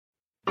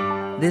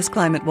This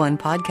Climate One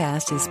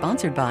podcast is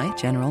sponsored by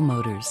General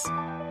Motors.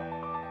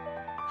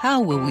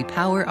 How will we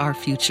power our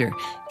future?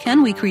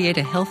 Can we create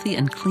a healthy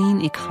and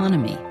clean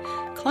economy?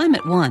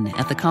 Climate One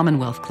at the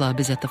Commonwealth Club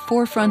is at the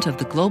forefront of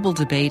the global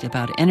debate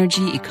about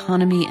energy,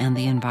 economy, and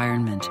the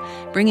environment.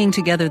 Bringing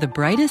together the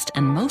brightest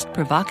and most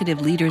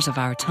provocative leaders of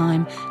our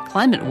time,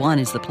 Climate One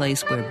is the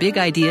place where big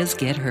ideas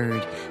get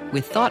heard.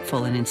 With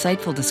thoughtful and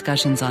insightful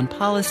discussions on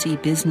policy,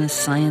 business,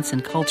 science,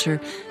 and culture,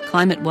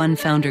 Climate One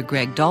founder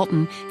Greg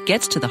Dalton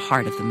gets to the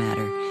heart of the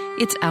matter.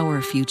 It's our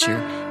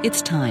future.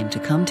 It's time to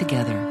come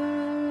together.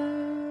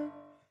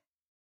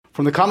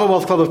 From the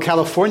Commonwealth Club of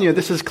California,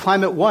 this is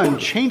Climate One,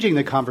 changing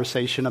the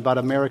conversation about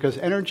America's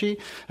energy,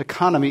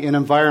 economy, and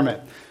environment.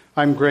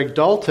 I'm Greg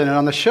Dalton, and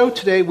on the show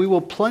today, we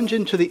will plunge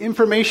into the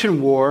information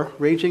war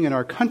raging in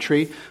our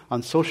country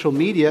on social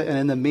media and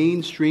in the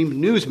mainstream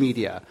news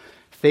media.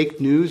 Fake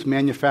news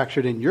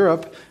manufactured in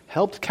Europe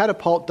helped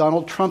catapult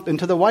Donald Trump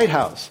into the White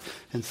House.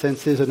 And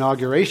since his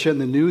inauguration,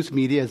 the news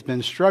media has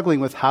been struggling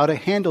with how to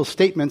handle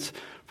statements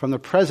from the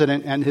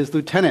president and his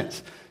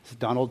lieutenants. Is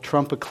Donald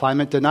Trump a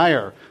climate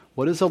denier?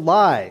 What is a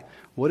lie?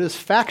 What is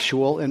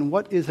factual? And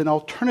what is an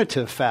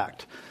alternative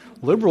fact?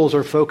 Liberals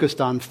are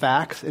focused on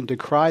facts and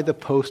decry the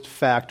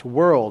post-fact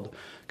world.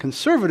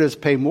 Conservatives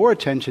pay more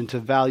attention to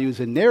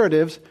values and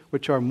narratives,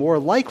 which are more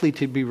likely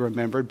to be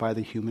remembered by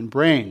the human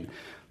brain.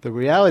 The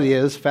reality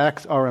is,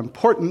 facts are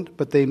important,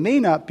 but they may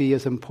not be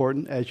as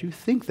important as you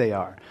think they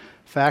are.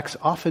 Facts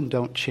often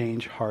don't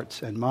change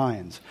hearts and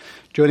minds.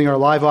 Joining our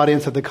live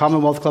audience at the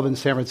Commonwealth Club in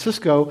San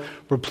Francisco,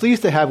 we're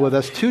pleased to have with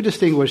us two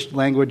distinguished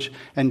language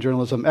and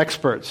journalism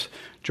experts.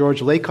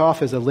 George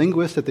Lakoff is a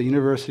linguist at the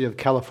University of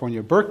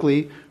California,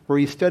 Berkeley, where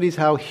he studies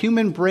how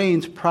human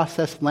brains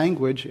process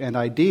language and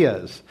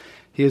ideas.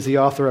 He is the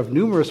author of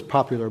numerous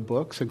popular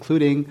books,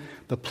 including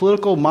The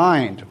Political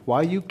Mind,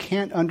 Why You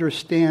Can't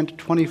Understand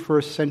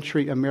 21st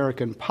Century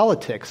American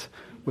Politics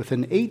with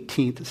an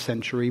 18th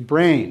Century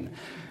Brain,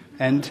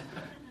 and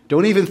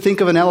Don't Even Think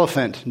of an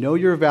Elephant, Know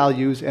Your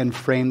Values and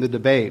Frame the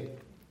Debate.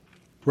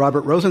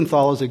 Robert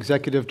Rosenthal is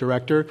executive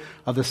director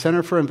of the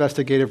Center for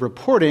Investigative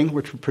Reporting,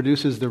 which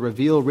produces the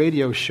Reveal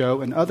radio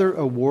show and other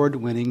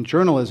award-winning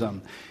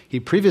journalism. He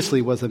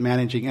previously was the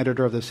managing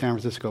editor of the San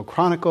Francisco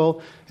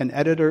Chronicle and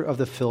editor of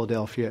the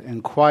Philadelphia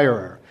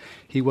Inquirer.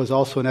 He was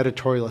also an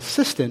editorial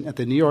assistant at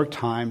the New York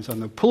Times on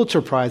the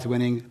Pulitzer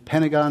Prize-winning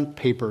Pentagon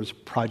Papers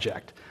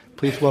Project.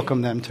 Please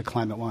welcome them to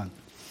Climate One.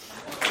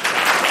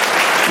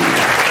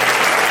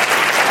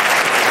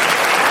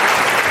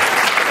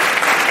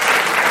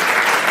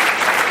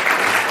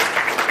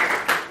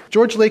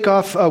 George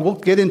Lakoff, we'll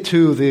get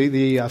into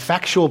the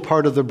factual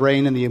part of the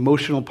brain and the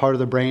emotional part of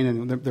the brain,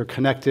 and they're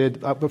connected.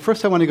 But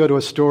first I want to go to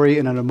a story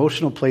in an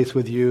emotional place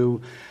with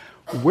you.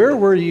 Where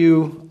were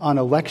you on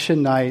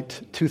election night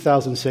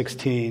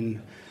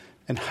 2016,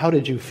 and how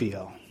did you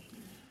feel?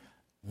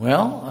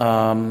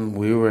 Well,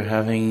 we were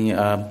having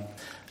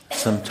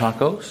some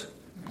tacos,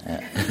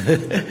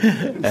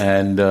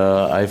 and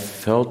I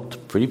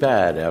felt pretty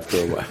bad after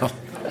a while.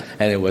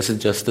 And it wasn't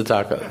just the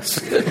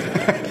tacos.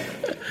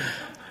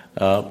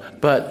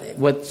 But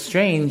what's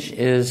strange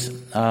is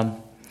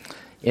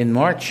in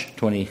March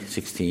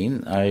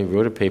 2016, I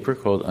wrote a paper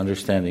called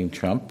Understanding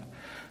Trump,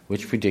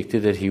 which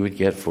predicted that he would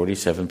get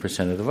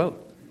 47% of the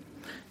vote,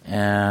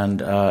 and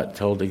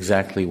told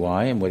exactly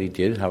why and what he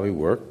did, how he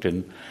worked,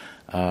 and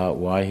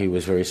why he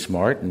was very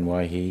smart and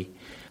why he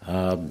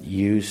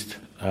used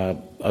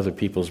other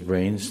people's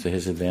brains to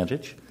his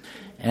advantage.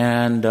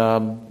 And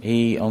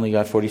he only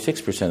got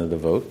 46% of the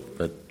vote,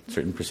 but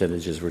certain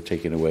percentages were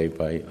taken away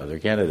by other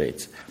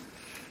candidates.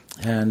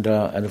 And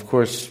of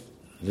course,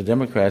 the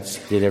Democrats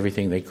did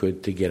everything they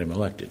could to get him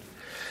elected.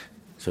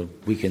 So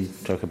we can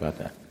talk about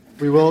that.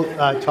 We will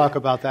talk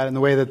about that in the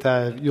way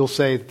that you'll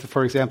say,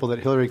 for example, that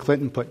Hillary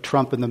Clinton put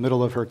Trump in the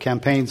middle of her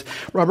campaigns.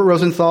 Robert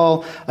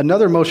Rosenthal,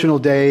 another emotional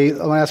day.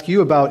 I want to ask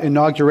you about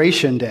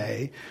Inauguration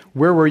Day.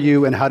 Where were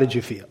you and how did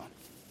you feel?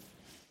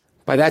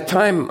 By that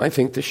time, I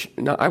think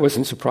I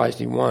wasn't surprised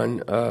he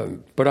won,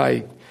 but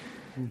I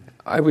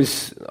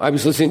was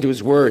listening to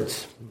his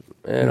words,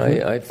 and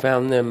I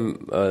found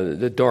them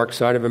the dark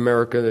side of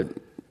America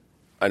that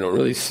I don't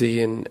really see,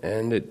 and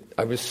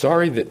I was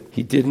sorry that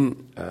he didn't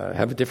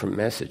have a different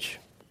message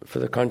for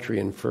the country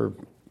and for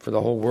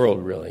the whole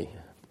world, really.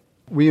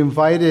 We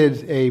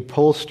invited a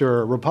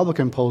pollster, a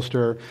Republican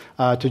pollster,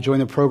 to join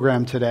the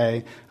program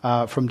today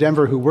from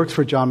Denver who works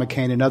for John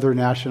McCain and other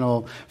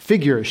national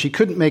figures. She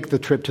couldn't make the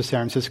trip to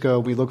San Francisco.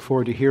 We look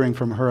forward to hearing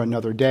from her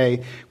another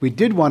day. We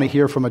did want to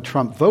hear from a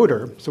Trump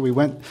voter, so we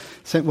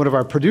sent one of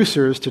our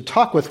producers to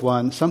talk with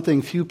one,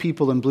 something few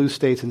people in blue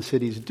states and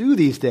cities do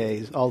these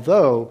days,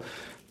 although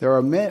there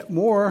are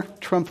more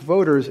Trump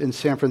voters in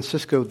San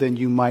Francisco than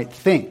you might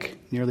think.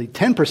 Nearly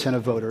 10%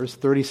 of voters,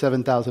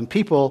 37,000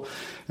 people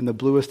in the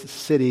bluest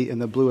city in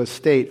the bluest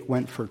state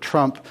went for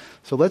Trump.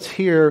 So let's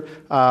hear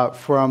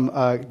from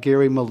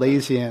Gary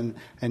Malaysian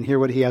and hear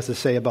what he has to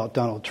say about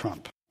Donald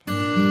Trump.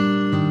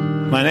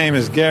 My name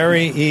is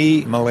Gary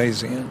E.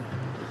 Malaysian.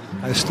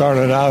 I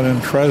started out in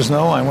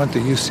Fresno. I went to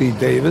UC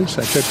Davis.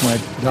 I took my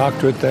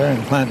doctorate there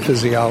in plant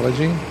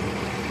physiology.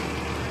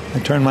 I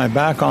turned my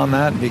back on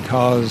that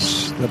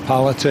because the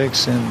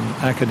politics in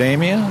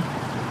academia,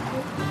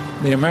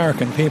 the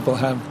American people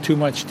have too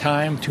much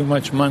time, too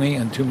much money,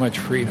 and too much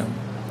freedom.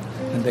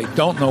 And they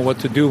don't know what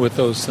to do with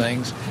those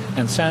things.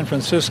 And San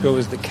Francisco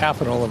is the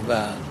capital of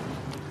that.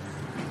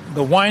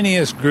 The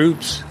whiniest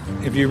groups,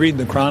 if you read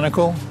the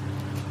Chronicle,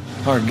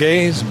 are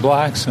gays,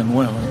 blacks, and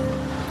women.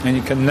 And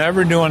you can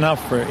never do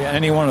enough for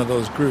any one of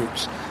those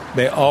groups.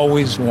 They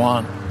always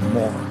want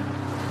more.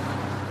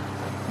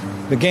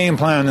 The game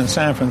plan in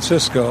San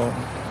Francisco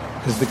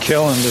is to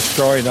kill and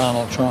destroy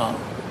Donald Trump.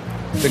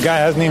 The guy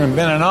hasn't even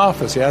been in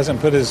office. He hasn't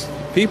put his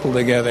people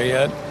together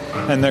yet.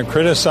 And they're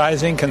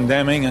criticizing,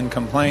 condemning, and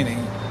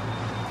complaining.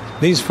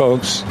 These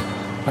folks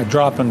are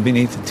dropping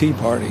beneath the Tea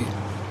Party.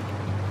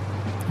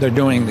 They're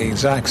doing the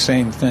exact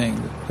same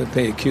thing that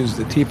they accused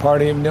the Tea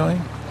Party of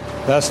doing.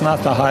 That's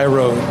not the high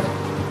road.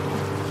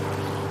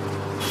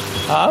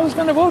 I was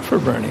going to vote for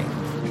Bernie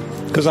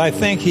because I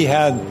think he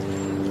had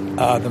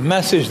the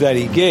message that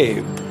he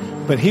gave,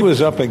 but he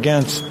was up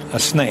against a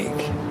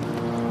snake.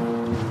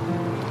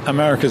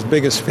 America's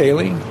biggest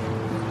failing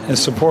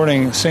is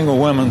supporting single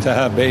women to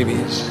have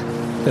babies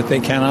that they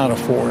cannot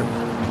afford.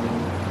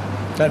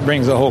 That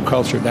brings the whole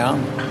culture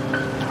down.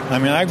 I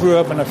mean, I grew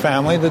up in a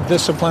family that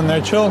disciplined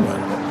their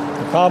children.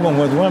 The problem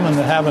with women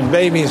that having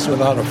babies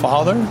without a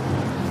father,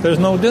 there's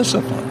no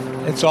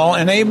discipline. It's all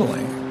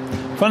enabling.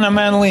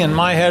 Fundamentally, in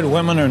my head,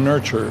 women are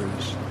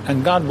nurturers.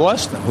 And God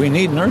bless them. We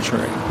need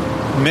nurturing.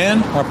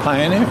 Men are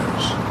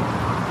pioneers.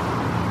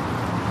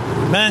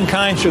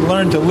 Mankind should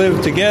learn to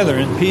live together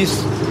in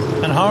peace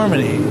and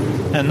harmony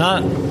and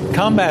not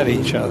combat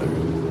each other.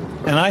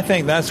 And I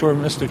think that's where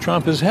Mr.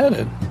 Trump is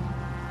headed.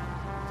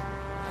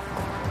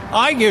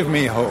 I give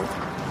me hope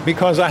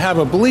because I have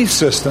a belief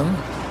system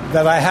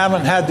that I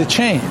haven't had to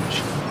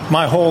change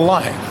my whole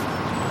life.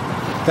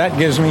 That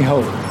gives me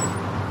hope.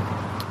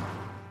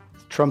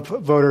 Trump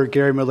voter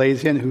Gary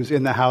Malaysian, who's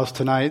in the House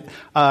tonight.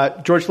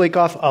 George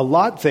Lakoff, a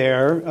lot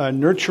there.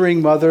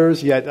 Nurturing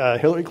mothers, yet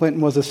Hillary Clinton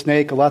was a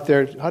snake. A lot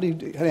there. How do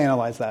you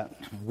analyze that?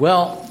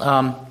 Well,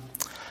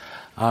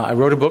 I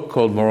wrote a book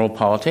called Moral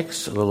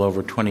Politics a little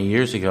over 20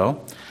 years ago,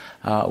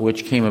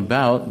 which came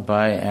about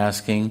by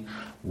asking,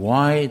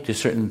 why do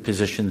certain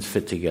positions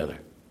fit together?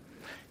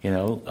 You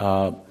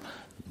know,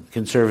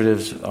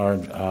 conservatives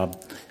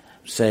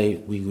say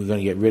we're going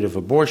to get rid of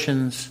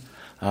abortions,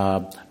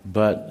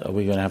 but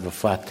we're going to have a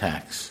flat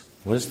tax.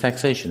 What does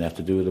taxation have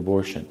to do with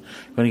abortion?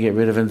 We're going to get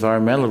rid of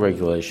environmental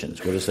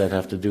regulations. What does that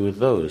have to do with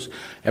those?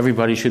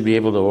 Everybody should be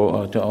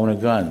able to own a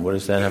gun. What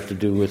does that have to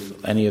do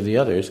with any of the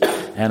others?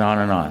 And on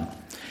and on.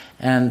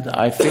 And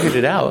I figured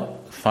it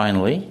out,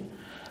 finally,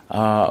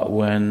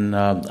 when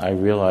I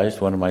realized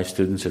one of my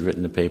students had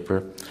written a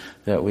paper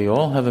that we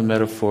all have a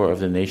metaphor of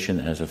the nation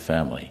as a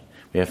family.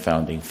 We have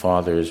founding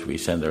fathers. We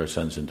send our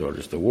sons and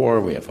daughters to war.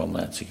 We have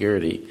homeland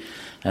security.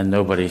 And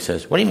nobody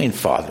says, what do you mean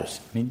fathers?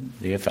 I mean,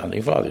 we have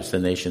founding fathers, the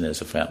nation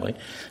as a family.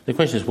 The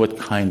question is, what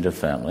kind of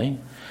family?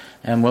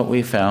 And what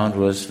we found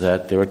was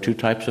that there are two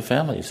types of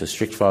families, a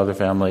strict father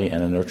family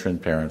and a nurturing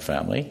parent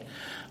family,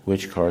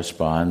 which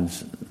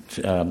corresponds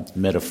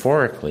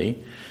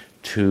metaphorically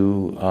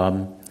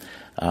to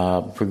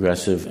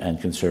progressive and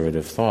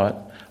conservative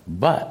thought,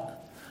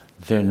 but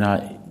they're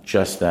not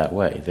just that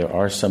way. There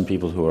are some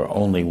people who are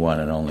only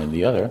one and only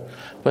the other,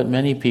 but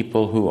many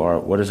people who are,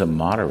 what is a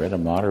moderate? A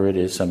moderate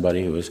is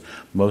somebody who is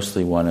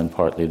mostly one and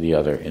partly the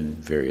other in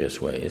various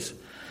ways.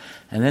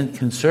 And then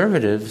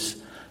conservatives,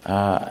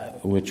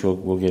 which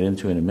we'll get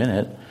into in a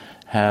minute,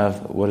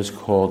 have what is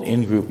called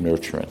in-group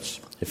nurturance.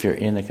 If you're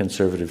in a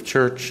conservative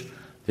church,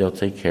 they'll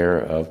take care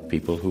of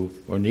people who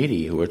are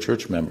needy, who are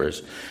church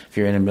members. If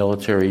you're in a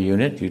military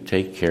unit, you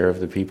take care of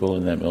the people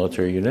in that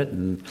military unit,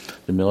 and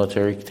the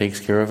military takes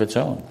care of its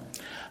own.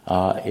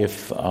 A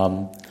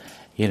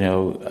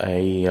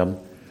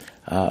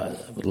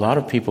lot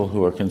of people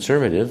who are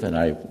conservative, and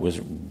I was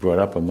brought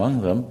up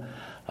among them,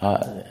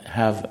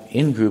 have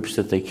in-groups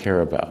that they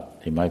care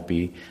about. They might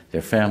be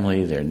their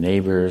family, their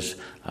neighbors,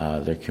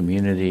 their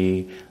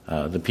community,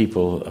 the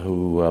people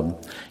who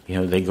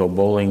they go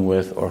bowling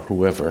with, or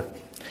whoever.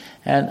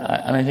 And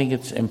I think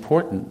it's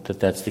important that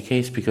that's the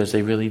case because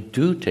they really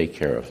do take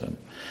care of them.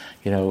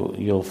 You know,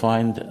 you'll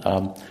find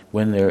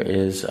when there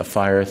is a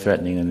fire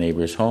threatening the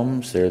neighbors'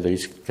 homes, there are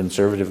these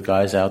conservative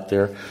guys out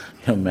there,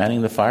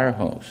 manning the fire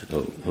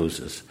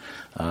hoses.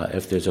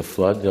 If there's a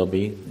flood, they'll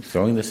be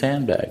throwing the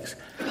sandbags.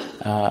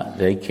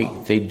 They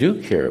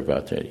do care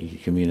about their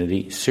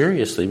community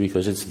seriously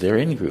because it's their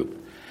in-group.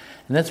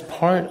 And that's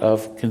part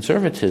of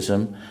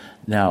conservatism.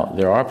 Now,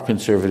 there are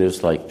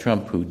conservatives like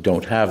Trump who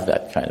don't have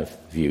that kind of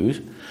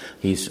views.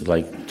 He's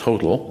like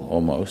total,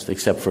 almost,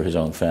 except for his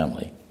own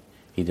family.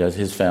 He does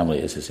his family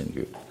as his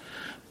in-group.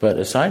 But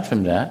aside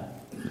from that,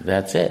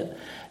 that's it.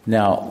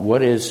 Now,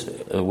 what is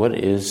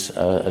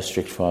a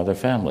strict father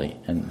family?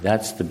 And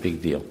that's the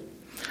big deal.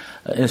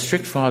 In a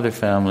strict father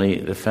family,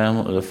 the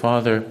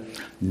father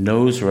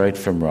knows right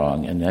from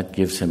wrong, and that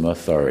gives him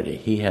authority.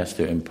 He has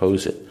to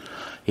impose it.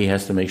 He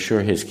has to make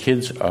sure his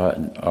kids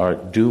are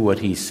do what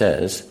he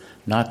says,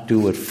 not do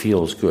what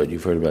feels good.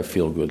 You've heard about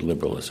feel-good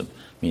liberalism.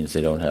 It means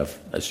they don't have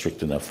a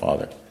strict enough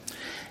father.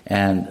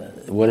 And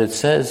what he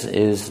says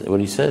is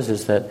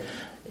that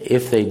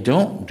if they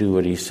don't do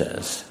what he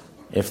says,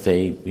 if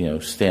they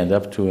stand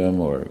up to him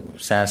or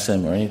sass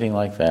him or anything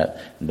like that,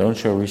 and don't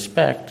show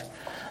respect,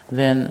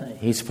 then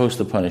he's supposed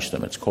to punish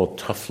them. It's called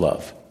tough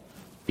love.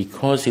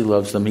 Because he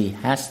loves them, he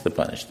has to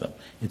punish them.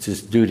 It's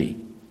his duty.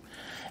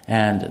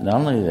 And not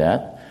only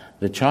that,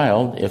 the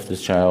child, if the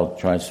child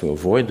tries to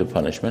avoid the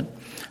punishment,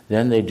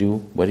 then they do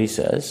what he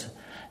says.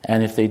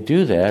 And if they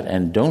do that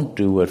and don't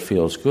do what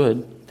feels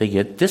good, they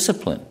get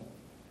discipline.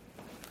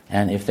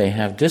 And if they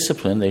have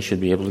discipline, they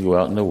should be able to go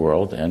out in the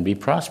world and be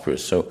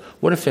prosperous. So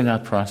what if they're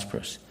not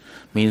prosperous?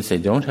 It means they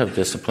don't have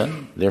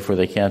discipline, therefore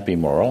they can't be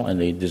moral, and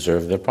they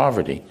deserve their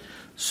poverty.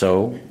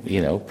 So,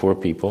 poor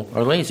people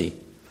are lazy.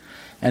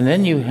 And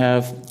then you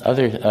have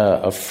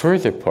a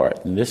further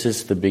part, and this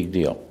is the big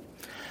deal.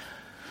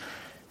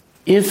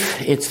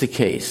 If it's the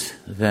case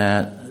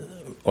that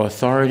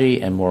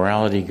authority and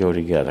morality go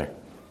together,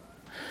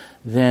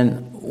 then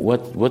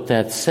what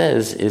that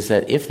says is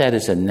that if that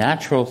is a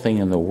natural thing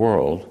in the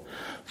world,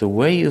 the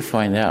way you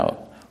find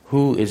out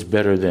who is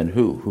better than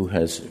who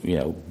has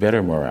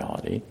better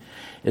morality,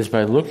 is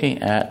by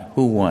looking at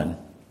who won.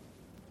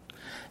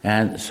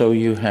 And so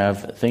you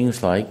have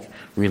things like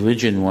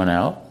religion won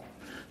out,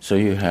 so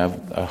you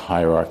have a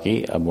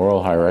hierarchy, a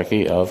moral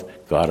hierarchy of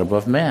God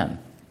above man.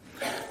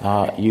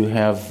 You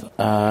have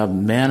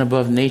man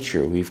above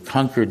nature. We've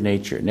conquered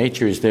nature.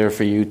 Nature is there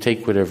for you.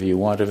 Take whatever you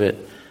want of it.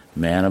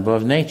 Man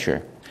above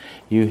nature.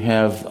 You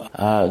have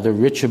the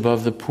rich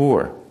above the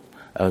poor.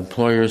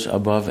 Employers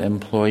above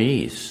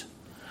employees.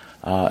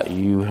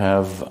 You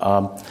have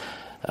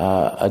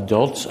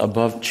adults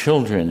above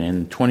children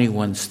in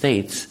 21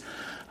 states.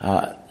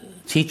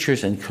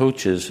 Teachers and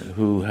coaches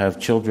who have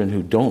children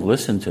who don't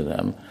listen to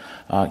them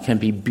can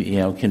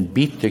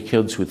beat their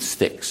kids with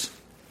sticks.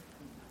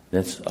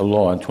 That's a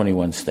law in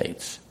 21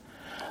 states.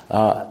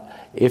 And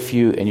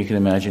you can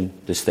imagine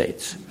the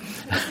states,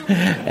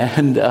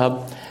 and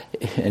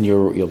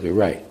you'll be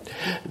right.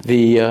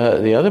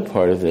 The other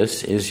part of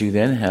this is you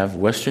then have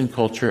Western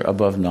culture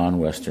above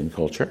non-Western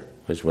culture,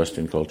 because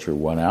Western culture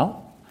won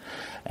out,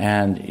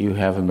 and you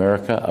have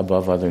America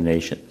above other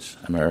nations.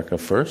 America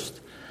first,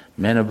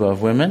 men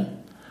above women,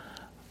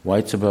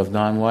 whites above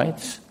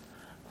non-whites,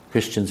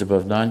 Christians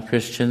above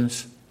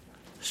non-Christians,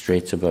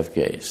 straights above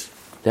gays.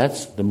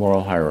 That's the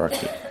moral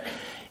hierarchy.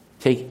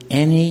 Take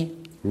any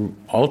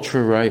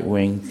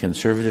ultra-right-wing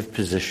conservative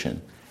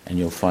position and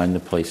you'll find the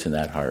place in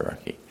that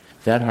hierarchy.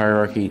 That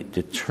hierarchy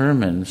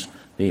determines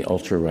the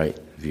ultra-right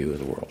view of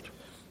the world.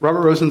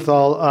 Robert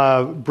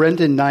Rosenthal,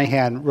 Brendan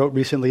Nyhan wrote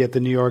recently at the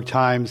New York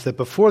Times that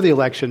before the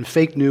election,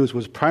 fake news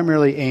was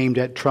primarily aimed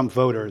at Trump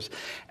voters.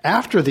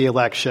 After the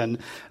election,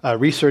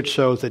 research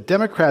shows that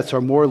Democrats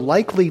are more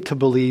likely to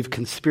believe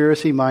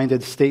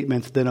conspiracy-minded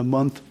statements than a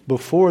month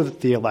before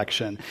the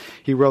election.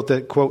 He wrote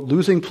that, quote,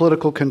 losing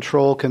political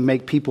control can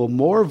make people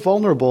more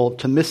vulnerable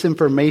to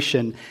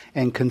misinformation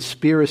and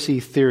conspiracy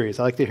theories.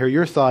 I'd like to hear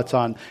your thoughts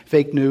on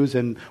fake news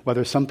and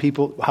whether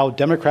how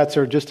Democrats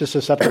are just as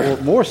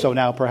susceptible, more so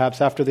now perhaps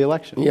after the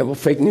election. Yeah, well,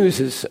 fake news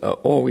has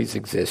always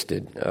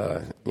existed.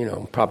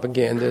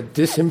 Propaganda,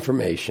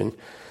 disinformation.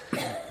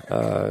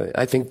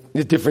 I think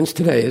the difference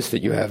today is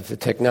that you have the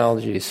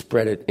technology to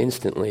spread it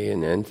instantly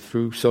and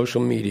through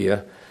social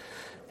media.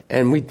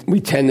 And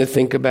we tend to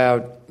think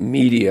about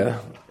media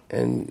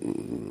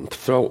and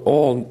throw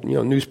all,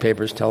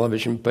 newspapers,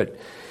 television, but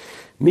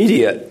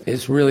media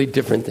is really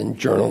different than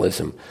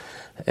journalism.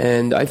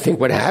 And I think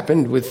what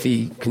happened with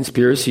the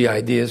conspiracy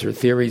ideas or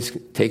theories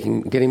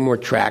getting more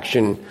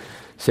traction,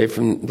 say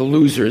from the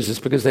losers, is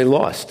because they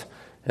lost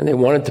and they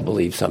wanted to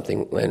believe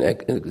something. And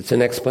it's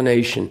an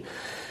explanation.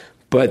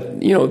 But,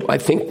 I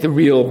think the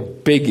real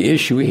big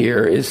issue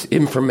here is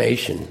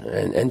information.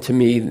 And to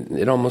me,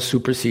 it almost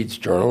supersedes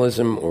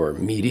journalism or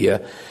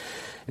media.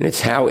 And it's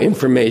how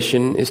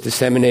information is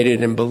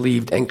disseminated and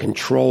believed and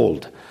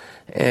controlled.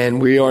 And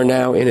we are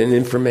now in an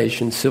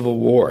information civil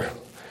war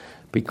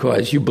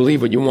because you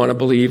believe what you want to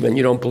believe and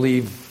you don't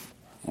believe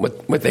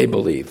what they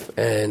believe.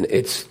 And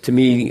it's, to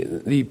me,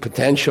 the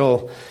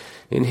potential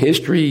in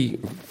history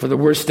for the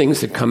worst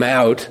things that come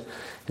out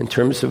in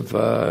terms of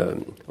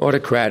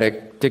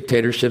autocratic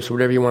dictatorships,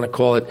 whatever you want to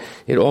call it,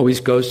 it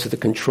always goes to the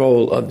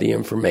control of the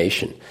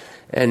information.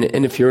 And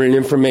if you're in an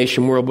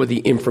information world where the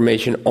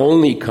information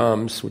only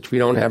comes, which we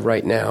don't have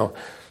right now,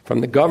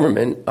 from the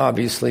government,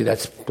 obviously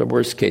that's the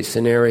worst case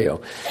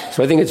scenario.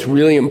 So I think it's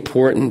really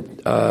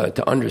important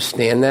to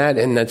understand that,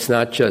 and that's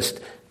not just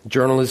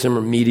journalism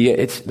or media,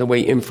 it's the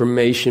way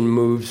information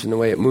moves and the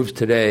way it moves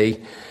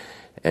today,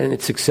 and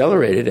it's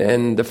accelerated.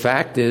 And the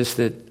fact is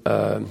that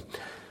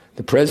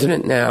the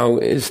president now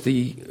is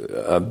the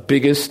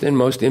biggest and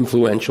most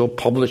influential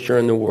publisher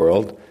in the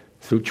world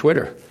through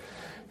Twitter.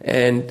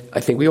 And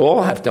I think we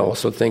all have to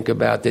also think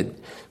about that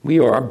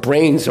our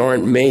brains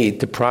aren't made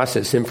to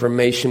process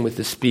information with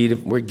the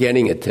speed we're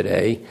getting it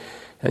today.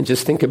 And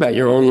just think about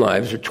your own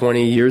lives or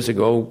 20 years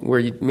ago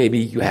where maybe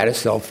you had a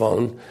cell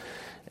phone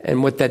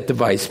and what that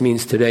device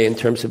means today in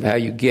terms of how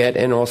you get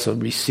and also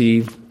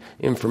receive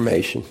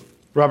information.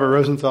 Robert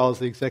Rosenthal is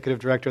the executive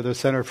director of the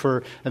Center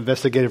for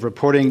Investigative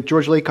Reporting.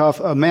 George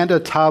Lakoff, Amanda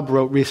Taub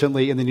wrote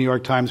recently in the New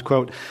York Times,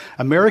 quote,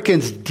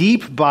 "Americans'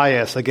 deep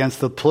bias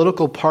against the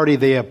political party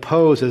they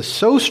oppose is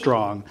so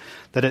strong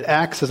that it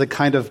acts as a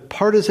kind of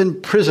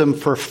partisan prism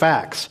for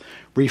facts,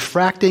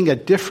 refracting a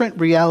different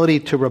reality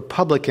to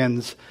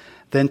Republicans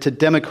than to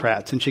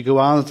Democrats." And she goes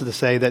on to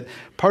say that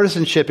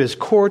partisanship is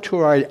core to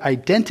our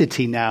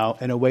identity now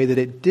in a way that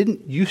it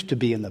didn't used to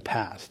be in the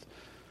past.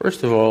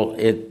 First of all,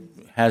 it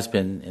has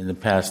been in the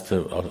past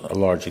to a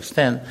large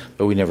extent,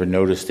 but we never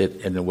noticed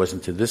it, and it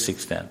wasn't to this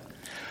extent.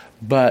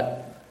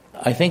 But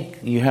I think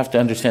you have to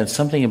understand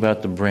something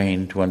about the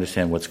brain to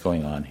understand what's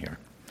going on here.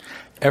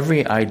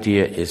 Every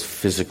idea is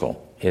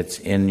physical. It's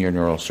in your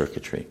neural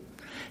circuitry.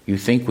 You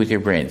think with your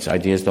brains.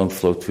 Ideas don't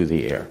float through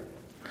the air.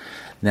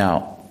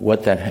 Now,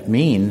 what that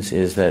means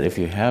is that if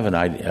you have an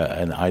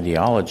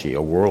ideology,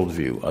 a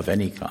worldview of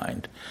any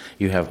kind,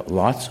 you have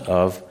lots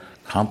of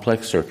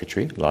complex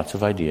circuitry, lots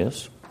of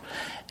ideas,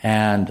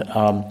 and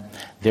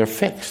they're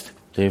fixed.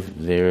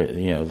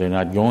 They're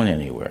not going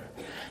anywhere.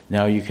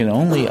 Now, you can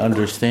only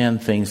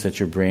understand things that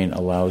your brain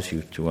allows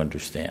you to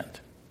understand.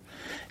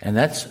 And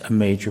that's a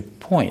major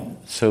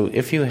point. So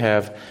if you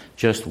have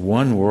just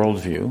one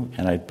worldview,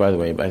 and by the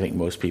way, I think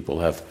most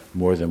people have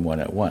more than one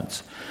at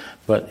once,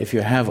 but if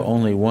you have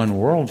only one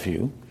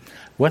worldview,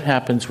 what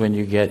happens when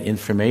you get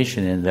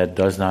information in that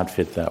does not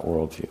fit that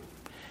worldview?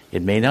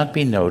 It may not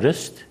be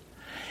noticed.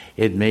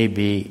 It may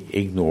be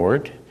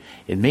ignored.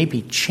 It may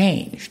be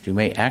changed. You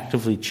may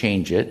actively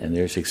change it, and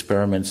there's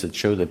experiments that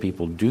show that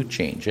people do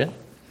change it.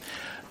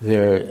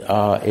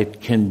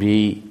 It can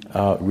be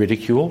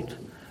ridiculed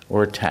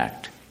or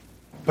attacked.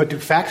 But do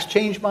facts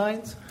change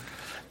minds?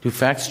 Do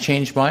facts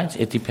change minds?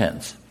 It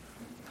depends.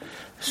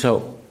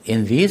 So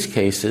in these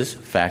cases,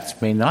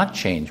 facts may not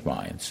change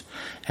minds.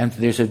 And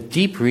there's a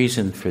deep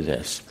reason for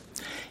this.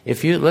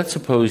 Let's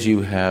suppose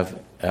you have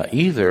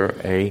either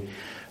a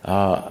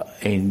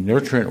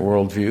nurturant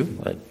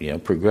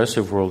worldview,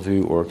 progressive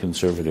worldview or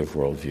conservative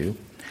worldview,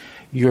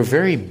 your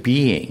very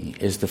being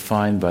is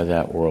defined by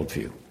that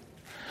worldview.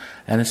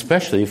 And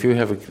especially if you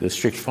have a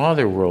strict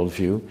father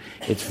worldview,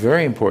 it's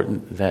very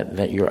important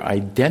that your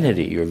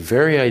identity, your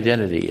very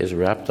identity, is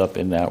wrapped up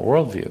in that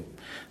worldview.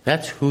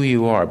 That's who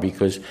you are,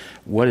 because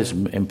what is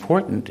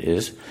important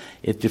is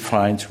it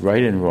defines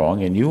right and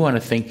wrong, and you want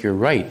to think you're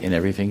right in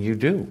everything you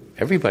do.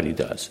 Everybody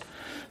does.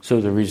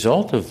 So the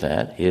result of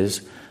that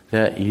is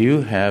that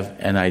you have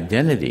an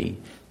identity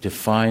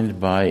defined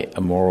by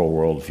a moral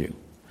worldview.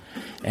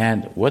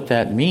 And what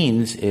that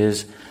means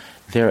is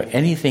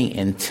anything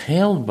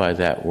entailed by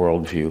that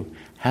worldview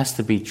has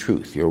to be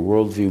truth. Your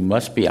worldview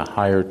must be a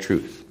higher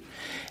truth.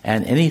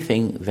 And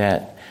anything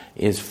that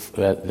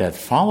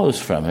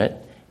follows from it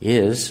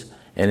is,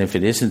 and if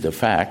it isn't a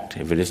fact,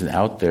 if it isn't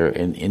out there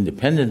and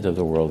independent of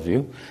the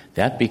worldview,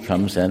 that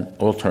becomes an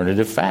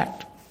alternative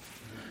fact.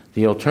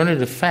 The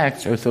alternative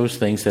facts are those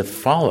things that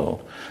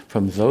follow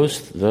from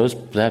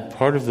that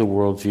part of the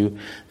worldview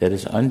that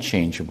is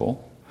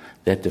unchangeable,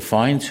 that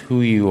defines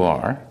who you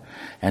are,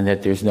 and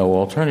that there's no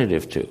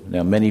alternative to.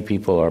 Now, many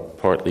people are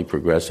partly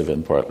progressive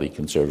and partly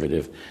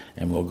conservative,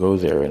 and we'll go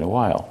there in a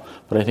while.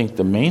 But I think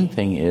the main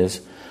thing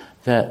is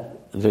that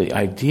the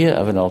idea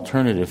of an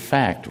alternative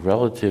fact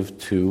relative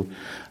to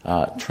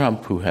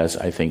Trump, who has,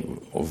 I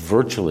think,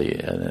 virtually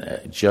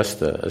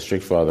just a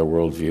strict father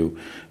worldview,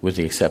 with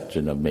the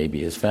exception of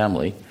maybe his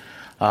family,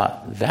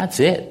 that's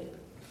it.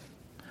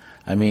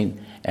 I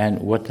mean, and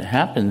what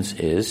happens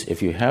is,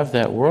 if you have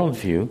that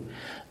worldview,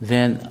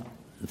 then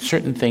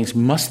certain things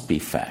must be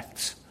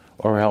facts,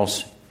 or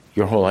else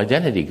your whole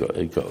identity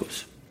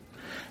goes.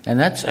 And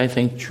that's, I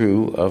think,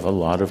 true of a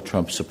lot of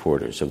Trump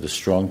supporters, of the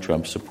strong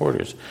Trump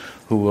supporters,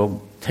 who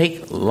will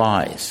take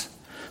lies.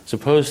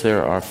 Suppose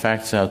there are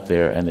facts out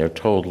there and they're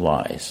told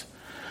lies.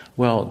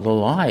 Well, the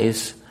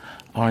lies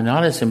are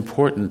not as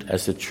important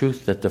as the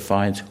truth that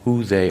defines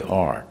who they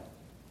are.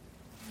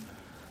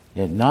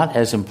 They're not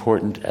as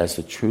important as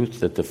the truth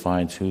that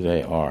defines who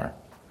they are.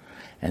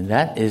 And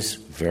that is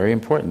very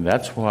important.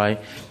 That's why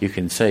you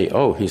can say,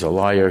 oh, he's a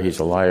liar,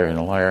 and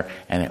a liar,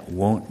 and it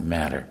won't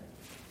matter.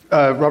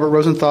 Robert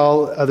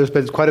Rosenthal, there's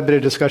been quite a bit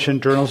of discussion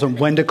in journalism,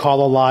 when to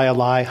call a lie a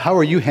lie. How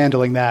are you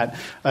handling that,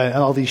 and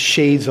all these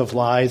shades of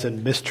lies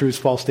and mistruths,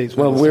 false statements?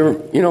 Well,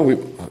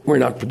 we're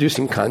not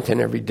producing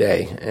content every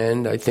day,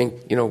 and I think,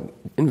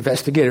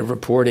 investigative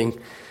reporting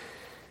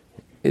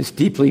is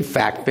deeply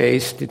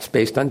fact-based. It's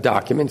based on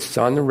documents. It's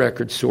on the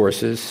record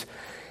sources.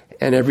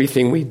 And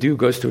everything we do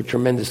goes through a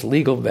tremendous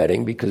legal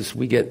vetting, because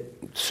we get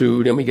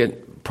sued and we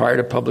get, prior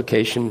to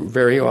publication,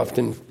 very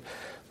often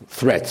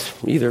threats,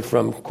 either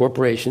from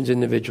corporations,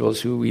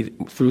 individuals,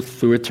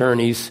 through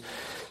attorneys.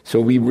 So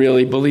we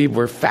really believe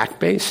we're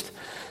fact-based.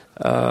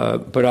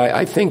 But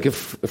I think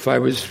if I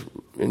was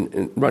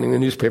in running the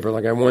newspaper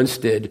like I once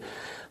did,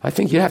 I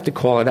think you have to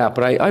call it out.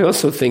 But I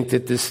also think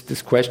that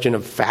this question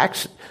of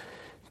facts,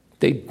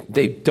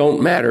 they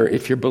don't matter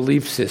if your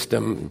belief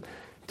system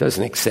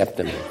doesn't accept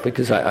them.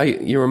 Because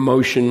your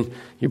emotion,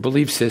 your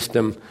belief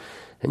system,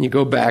 and you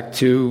go back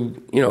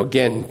to,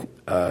 again,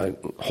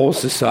 whole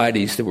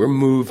societies that were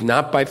moved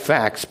not by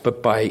facts,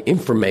 but by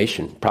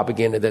information,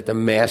 propaganda that the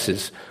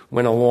masses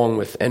went along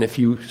with. And if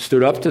you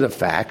stood up to the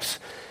facts,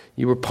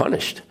 you were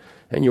punished,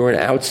 and you were an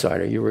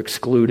outsider, you were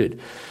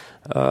excluded.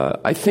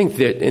 I think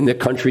that in the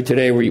country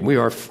today, we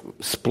are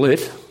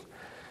split,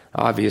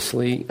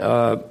 obviously,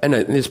 and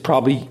there's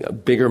probably a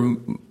bigger,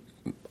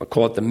 I'll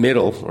call it the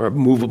middle, or a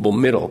movable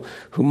middle,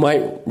 who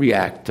might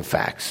react to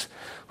facts,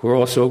 who are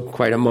also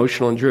quite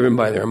emotional and driven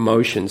by their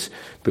emotions,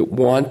 but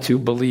want to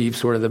believe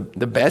sort of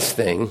the best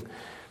thing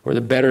or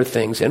the better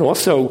things. And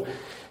also,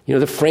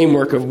 the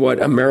framework of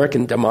what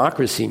American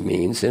democracy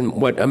means and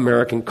what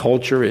American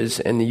culture is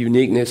and the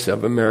uniqueness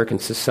of American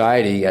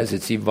society as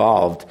it's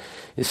evolved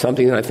is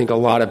something that I think a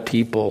lot of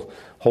people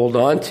hold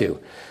on to.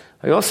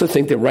 I also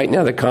think that right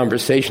now the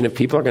conversation, if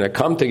people are going to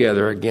come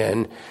together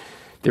again,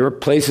 there are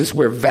places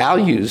where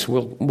values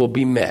will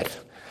be met.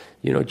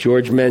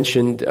 George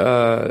mentioned, in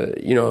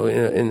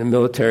the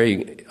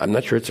military, I'm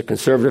not sure it's a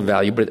conservative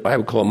value, but I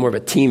would call it more of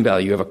a team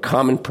value. You have a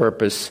common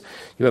purpose,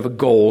 you have a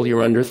goal,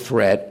 you're under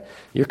threat,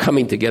 you're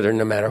coming together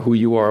no matter who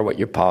you are, what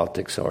your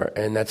politics are,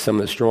 and that's some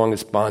of the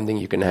strongest bonding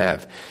you can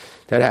have.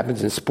 That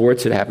happens in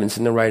sports, it happens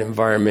in the right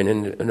environment,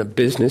 in a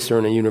business or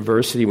in a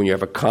university. When you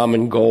have a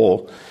common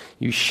goal,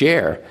 you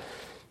share.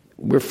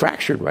 We're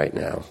fractured right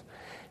now.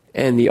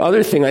 And the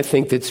other thing I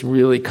think that's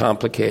really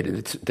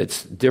complicated,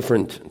 that's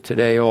different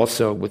today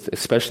also,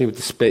 especially with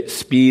the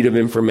speed of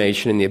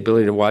information and the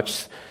ability to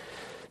watch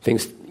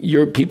things,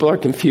 people are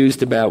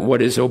confused about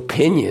what is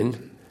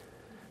opinion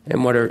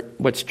and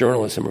what's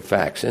journalism or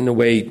facts. And the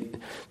way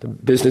the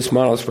business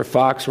models for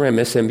Fox or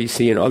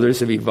MSNBC and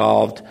others have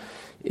evolved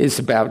is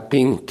about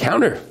being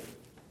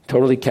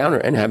totally counter,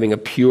 and having a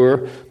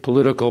pure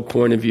political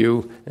point of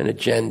view and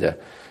agenda.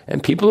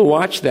 And people who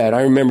watch that,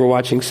 I remember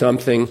watching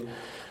something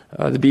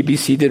the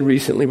BBC did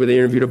recently where they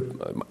interviewed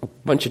a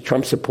bunch of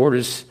Trump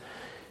supporters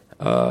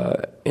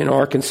in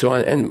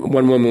Arkansas, and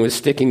one woman was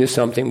sticking to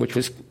something which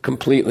was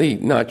completely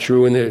not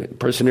true, and the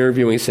person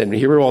interviewing said,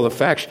 "Here are all the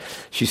facts."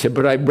 She said,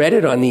 "But I read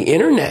it on the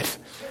internet."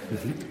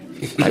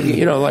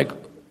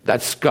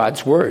 That's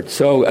God's word.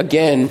 So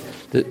again,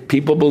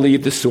 people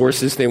believe the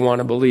sources they want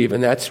to believe,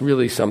 and that's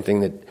really something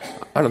that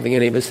I don't think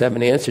any of us have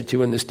an answer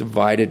to in this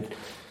divided,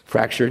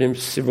 fractured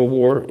civil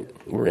war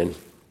we're in.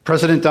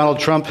 President Donald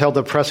Trump held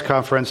a press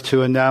conference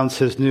to announce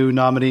his new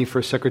nominee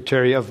for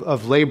Secretary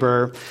of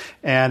Labor,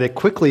 and it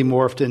quickly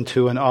morphed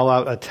into an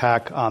all-out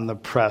attack on the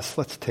press.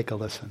 Let's take a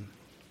listen.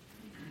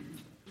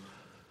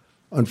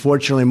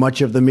 Unfortunately,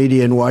 much of the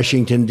media in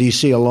Washington,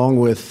 D.C., along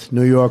with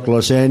New York,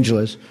 Los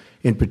Angeles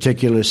in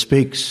particular,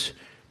 speaks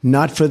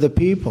not for the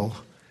people,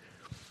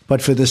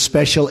 but for the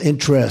special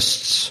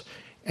interests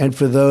and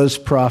for those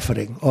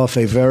profiting off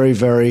a very,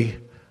 very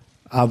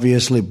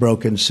obviously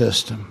broken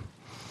system.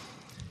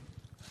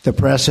 The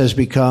press has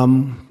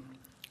become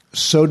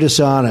so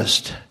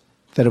dishonest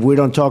that if we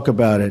don't talk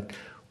about it,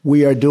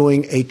 we are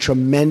doing a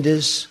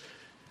tremendous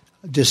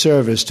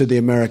disservice to the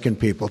American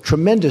people.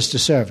 Tremendous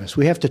disservice.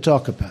 We have to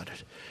talk about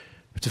it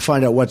to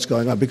find out what's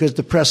going on, because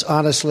the press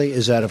honestly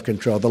is out of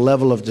control. The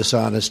level of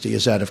dishonesty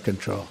is out of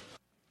control.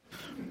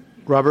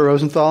 Robert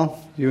Rosenthal,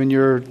 you and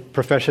your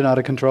profession out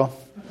of control?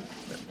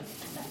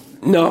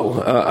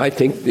 No, I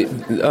think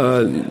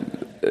when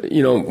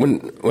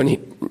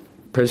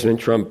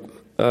President Trump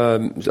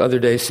the other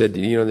day said,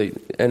 the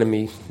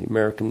enemy, the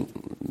American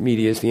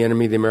media is the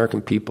enemy of the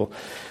American people.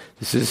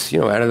 This is,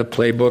 out of the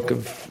playbook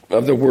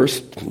of the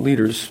worst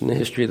leaders in the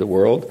history of the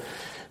world.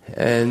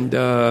 And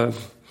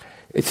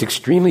it's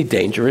extremely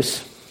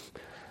dangerous.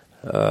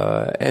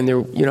 And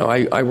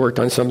I worked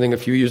on something a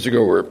few years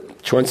ago where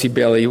Chauncey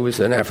Bailey, who was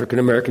an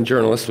African-American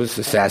journalist, was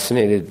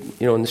assassinated,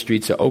 in the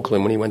streets of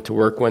Oakland when he went to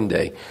work one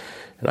day.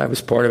 And I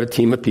was part of a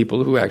team of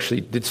people who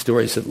actually did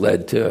stories that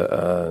led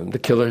to the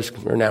killers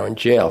are now in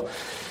jail.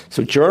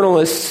 So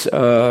journalists,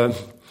 law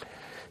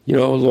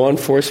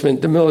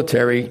enforcement, the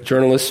military,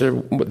 journalists are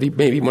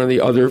maybe one of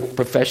the other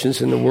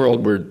professions in the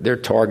world where they're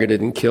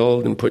targeted and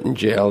killed and put in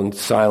jail and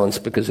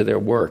silenced because of their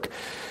work.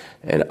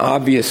 And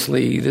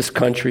obviously this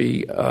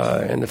country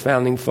and the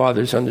Founding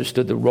Fathers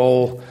understood the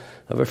role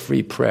of a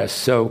free press.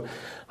 So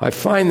I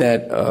find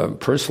that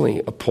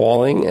personally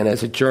appalling, and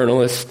as a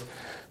journalist,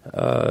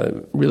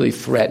 really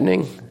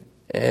threatening,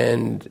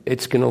 and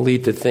it's going to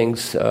lead to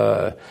things,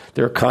 there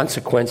are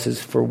consequences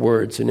for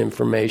words and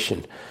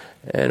information.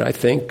 And I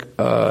think,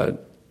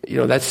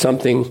 that's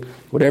something,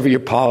 whatever your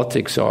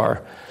politics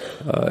are,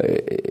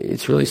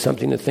 it's really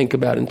something to think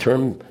about in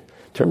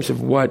terms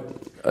of what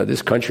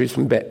this country is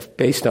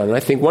based on. And I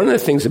think one of the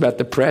things about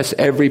the press,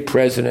 every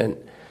president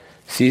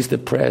sees the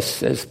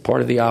press as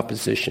part of the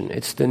opposition.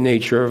 It's the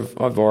nature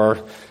of our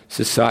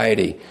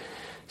society.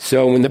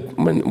 So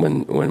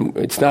when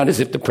it's not as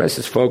if the press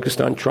is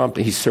focused on Trump,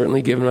 he's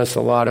certainly given us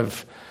a lot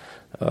of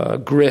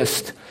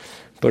grist.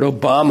 But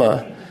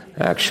Obama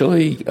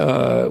actually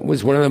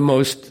was one of the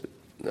most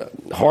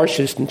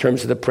harshest in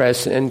terms of the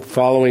press and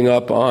following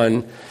up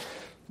on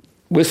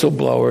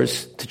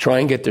whistleblowers to try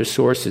and get their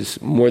sources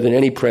more than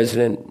any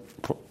president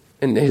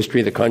in the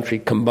history of the country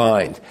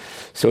combined.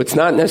 So it's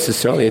not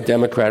necessarily a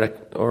Democratic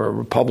or a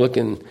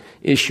Republican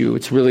issue.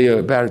 It's really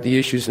about the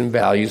issues and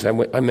values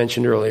I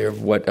mentioned earlier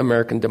of what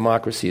American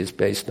democracy is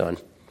based on.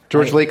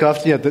 George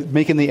Lakoff,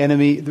 making the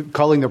enemy,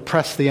 calling the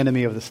press the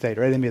enemy of the state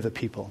or enemy of the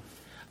people.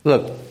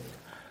 Look,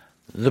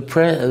 the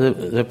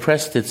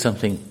press did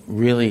something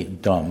really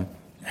dumb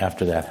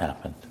after that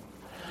happened.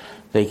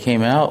 They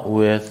came out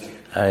with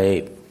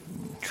a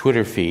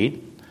Twitter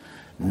feed,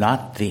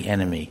 not the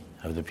enemy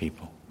of the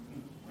people.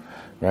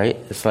 Right?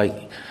 It's like,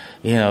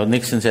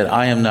 Nixon said,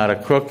 I am not a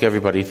crook.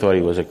 Everybody thought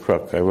he was a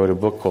crook. I wrote a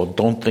book called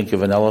Don't Think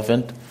of an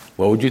Elephant.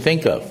 What would you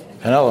think of?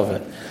 An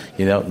elephant.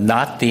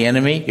 Not the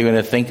enemy. You're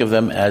going to think of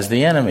them as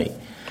the enemy.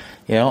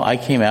 I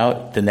came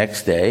out the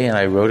next day and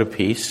I wrote a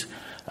piece,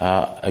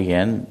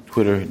 again,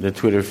 the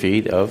Twitter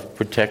feed of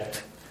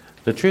Protect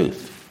the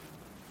Truth,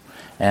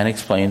 and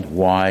explained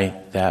why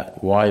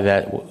that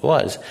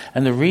was.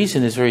 And the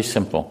reason is very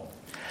simple.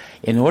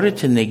 In order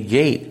to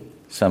negate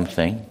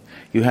something,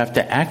 you have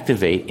to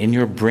activate in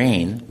your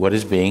brain what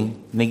is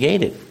being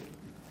negated,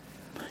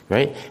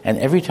 right? And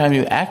every time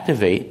you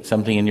activate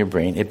something in your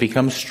brain, it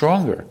becomes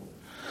stronger.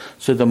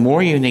 So the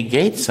more you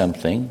negate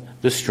something,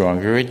 the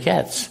stronger it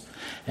gets.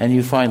 And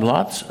you find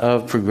lots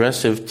of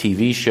progressive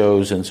TV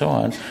shows and so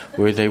on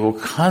where they will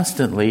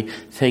constantly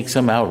take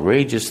some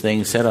outrageous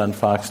thing said on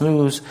Fox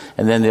News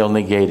and then they'll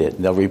negate it.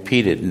 And they'll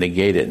repeat it and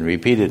negate it and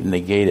repeat it and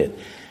negate it.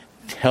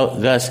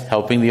 Thus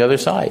helping the other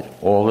side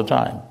all the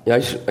time. Yeah, I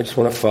just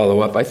want to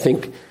follow up. I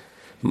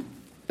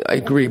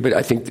agree, but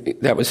I think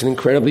that was an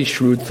incredibly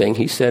shrewd thing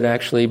he said,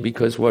 actually,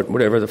 because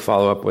whatever the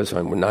follow-up was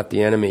on, we're not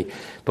the enemy.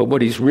 But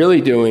what he's really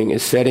doing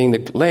is laying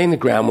the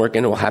groundwork,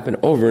 and it will happen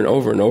over and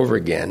over and over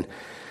again,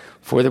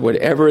 for that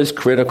whatever is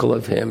critical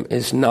of him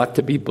is not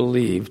to be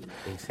believed.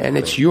 Exactly. And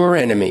it's your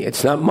enemy.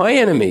 It's not my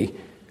enemy.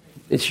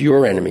 It's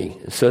your enemy.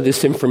 So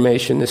this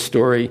information, this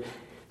story...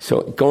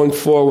 So going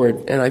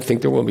forward, and I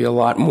think there will be a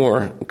lot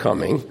more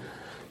coming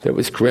that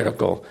was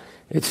critical,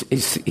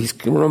 he's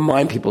going to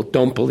remind people,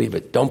 don't believe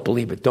it, don't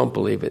believe it, don't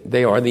believe it.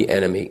 They are the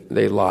enemy.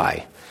 They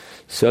lie.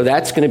 So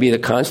that's going to be the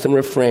constant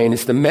refrain.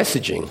 It's the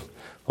messaging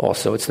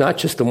also. It's not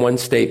just the one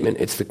statement.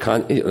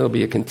 It'll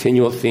be a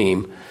continual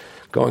theme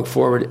going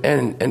forward.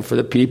 And for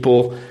the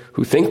people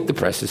who think the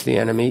press is the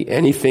enemy,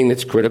 anything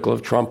that's critical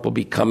of Trump will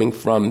be coming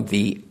from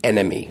the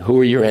enemy. Who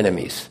are your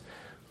enemies?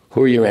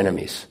 Who are your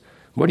enemies?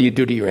 What do you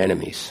do to your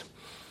enemies?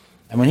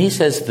 And when he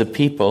says the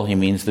people, he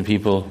means the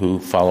people who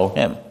follow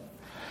him.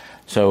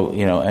 So,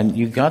 and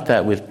you got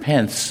that with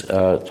Pence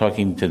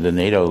talking to the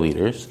NATO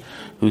leaders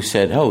who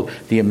said,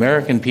 the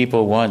American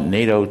people want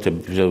NATO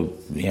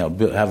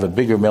to have a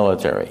bigger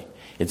military.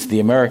 It's the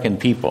American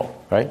people,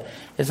 right?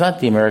 It's not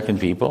the American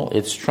people,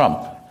 it's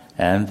Trump.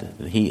 And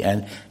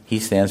he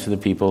stands for the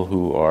people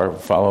who are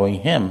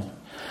following him.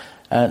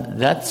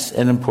 That's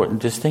an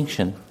important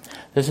distinction.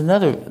 There's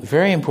another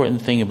very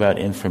important thing about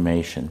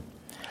information.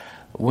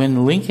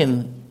 When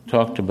Lincoln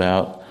talked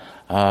about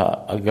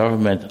a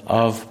government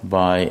of,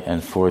 by,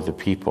 and for the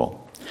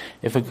people,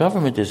 if a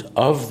government is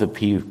of the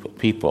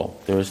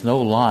people, there is no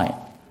line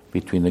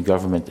between the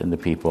government and the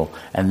people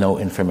and no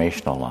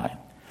informational line.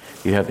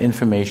 You have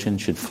information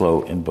should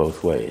flow in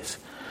both ways.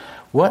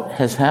 What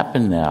has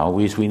happened now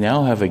is we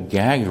now have a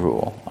gag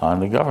rule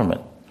on the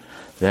government.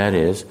 That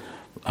is,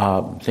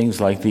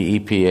 things like the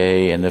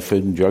EPA and the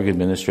Food and Drug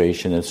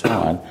Administration and so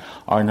on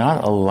are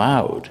not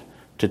allowed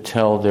to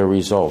tell their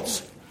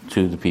results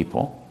to the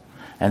people,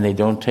 and they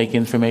don't take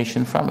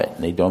information from it,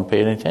 and they don't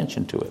pay any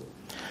attention to it.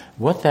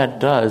 What that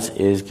does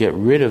is get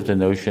rid of the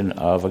notion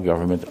of a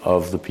government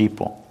of the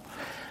people.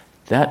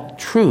 That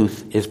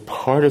truth is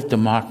part of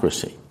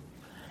democracy.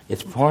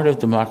 It's part of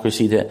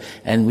democracy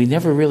and we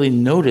never really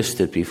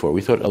noticed it before.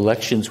 We thought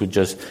elections would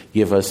just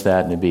give us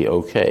that and it'd be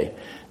okay.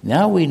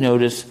 Now we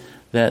notice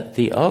that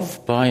the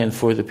of, by, and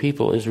for the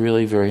people is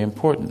really very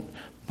important.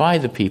 By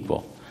the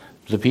people.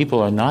 The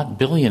people are not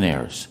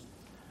billionaires.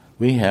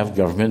 We have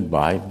government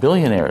by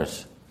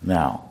billionaires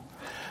now.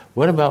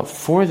 What about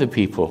for the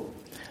people?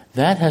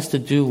 That has to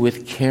do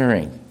with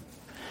caring.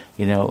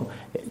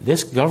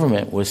 This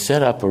government was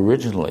set up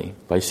originally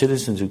by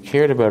citizens who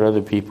cared about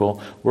other people,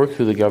 worked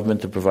through the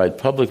government to provide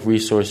public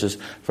resources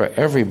for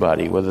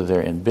everybody, whether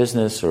they're in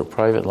business or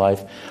private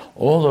life.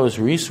 All those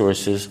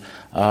resources,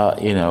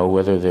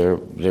 whether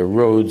they're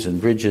roads and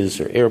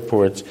bridges or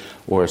airports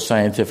or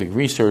scientific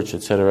research,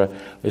 etc.,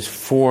 is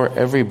for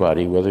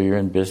everybody, whether you're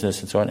in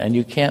business and so on. And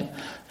you can't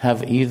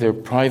have either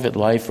private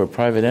life or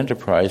private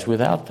enterprise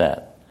without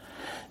that.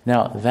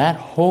 Now, that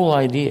whole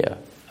idea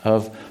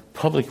of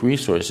public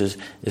resources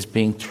is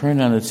being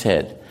turned on its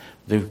head.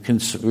 The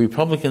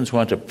Republicans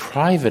want to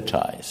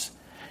privatize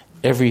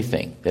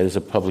everything that is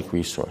a public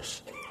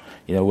resource.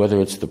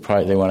 Whether it's the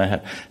they want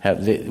to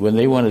when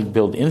they want to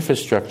build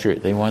infrastructure,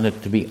 they want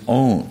it to be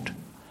owned.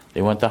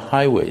 They want the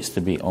highways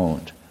to be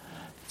owned,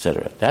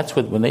 etc. That's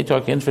when they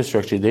talk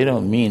infrastructure, they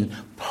don't mean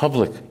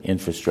public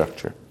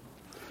infrastructure.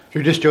 If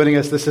you're just joining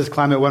us, this is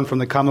Climate One from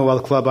the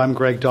Commonwealth Club. I'm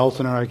Greg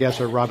Dalton, and our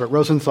guests are Robert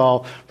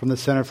Rosenthal from the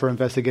Center for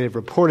Investigative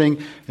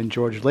Reporting and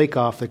George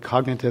Lakoff, the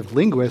cognitive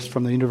linguist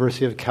from the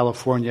University of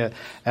California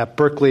at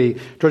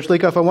Berkeley. George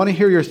Lakoff, I want to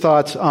hear your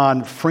thoughts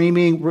on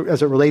framing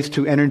as it relates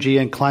to energy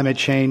and climate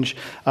change.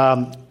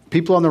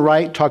 People on the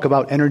right talk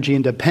about energy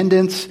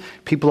independence.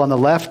 People on the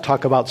left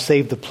talk about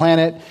save the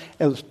planet.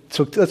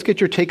 So let's get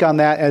your take on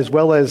that, as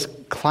well as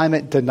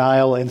climate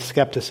denial and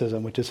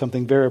skepticism, which is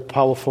something very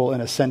powerful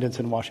in ascendance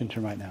in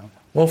Washington right now.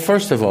 Well,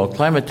 first of all,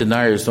 climate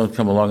deniers don't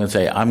come along and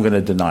say, I'm going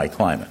to deny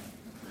climate,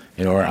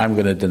 or I'm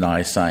going to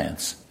deny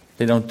science.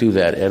 They don't do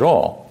that at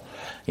all.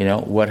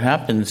 What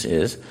happens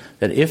is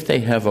that if they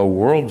have a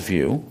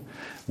worldview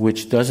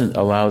which doesn't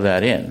allow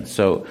that in,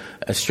 so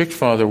a strict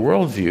father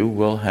worldview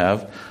will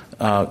have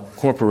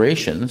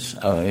corporations,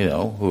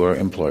 who are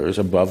employers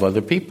above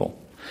other people,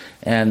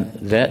 and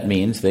that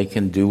means they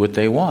can do what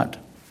they want.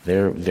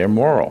 They're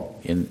moral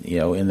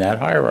in that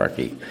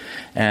hierarchy,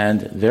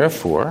 and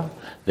therefore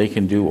they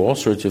can do all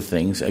sorts of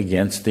things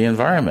against the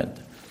environment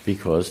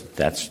because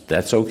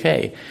that's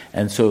okay.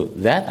 And so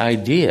that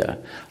idea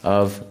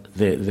of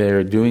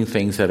they're doing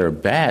things that are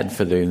bad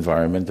for the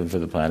environment and for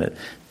the planet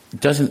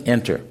doesn't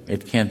enter.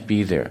 It can't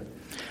be there.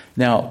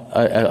 Now,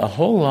 a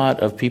whole lot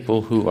of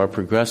people who are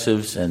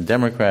progressives and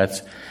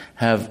Democrats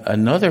have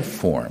another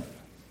form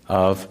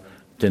of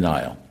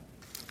denial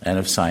and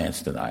of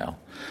science denial.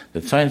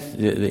 But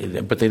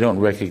they don't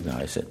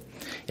recognize it.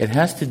 It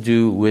has to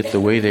do with the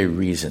way they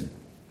reason.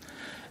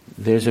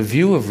 There's a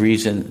view of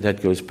reason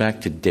that goes back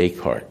to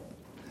Descartes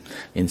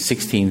in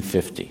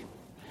 1650.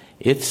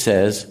 It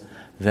says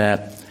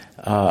that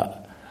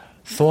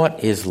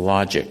thought is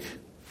logic.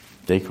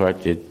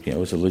 Descartes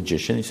was a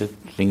logician. He said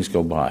things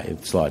go by.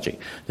 It's logic.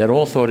 That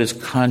all thought is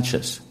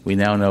conscious. We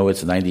now know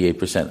it's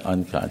 98%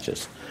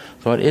 unconscious.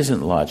 Thought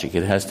isn't logic.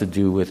 It has to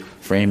do with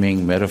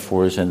framing,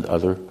 metaphors, and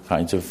other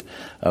kinds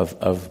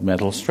of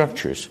mental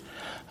structures.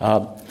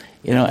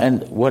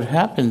 And what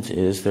happens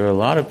is there are a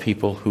lot of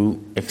people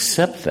who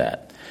accept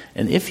that.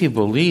 And if you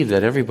believe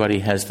that everybody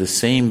has the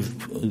same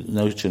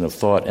notion of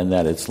thought and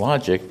that it's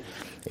logic,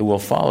 it will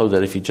follow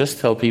that if you just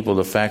tell people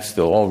the facts,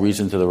 they'll all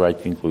reason to the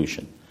right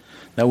conclusion.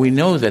 Now, we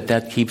know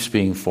that keeps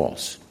being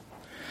false.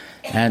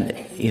 And,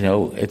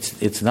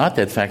 it's not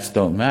that facts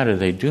don't matter,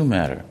 they do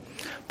matter.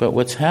 But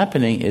what's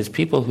happening is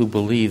people who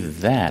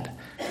believe that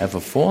have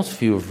a false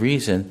view of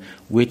reason,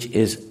 which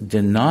is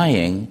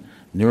denying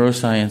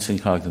neuroscience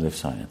and cognitive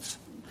science.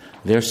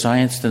 They're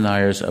science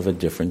deniers of a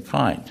different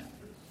kind.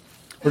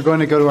 We're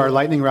going to go to our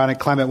lightning round at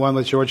Climate One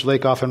with George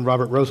Lakoff and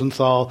Robert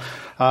Rosenthal.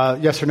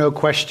 Yes or no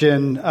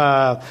question.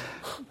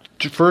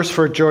 First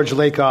for George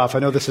Lakoff. I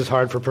know this is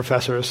hard for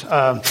professors.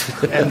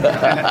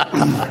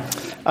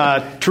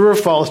 True or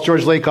false,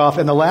 George Lakoff,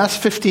 in the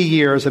last 50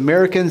 years,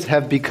 Americans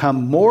have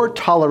become more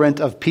tolerant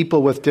of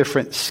people with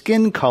different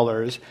skin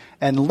colors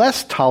and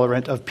less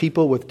tolerant of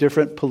people with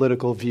different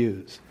political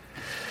views.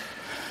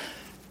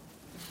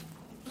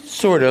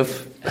 Sort of.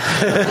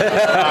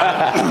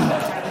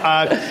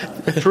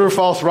 True or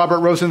false, Robert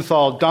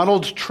Rosenthal,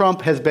 Donald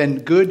Trump has been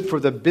good for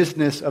the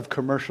business of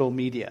commercial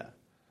media.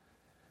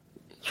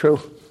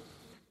 True.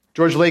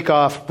 George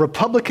Lakoff,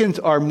 Republicans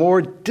are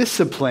more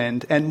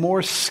disciplined and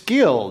more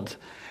skilled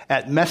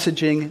at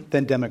messaging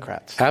than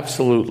Democrats.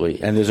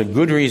 Absolutely, and there's a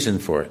good reason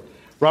for it.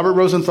 Robert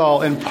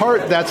Rosenthal, in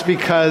part that's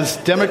because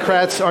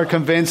Democrats are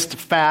convinced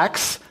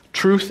facts,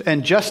 truth,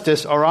 and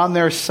justice are on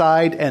their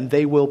side and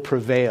they will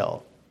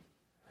prevail.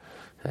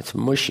 That's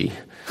mushy.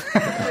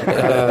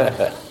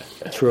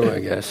 True, I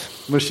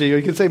guess. Mushy,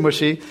 you can say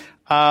mushy.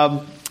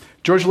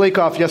 George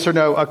Lakoff, yes or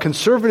no, a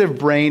conservative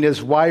brain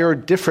is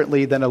wired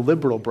differently than a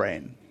liberal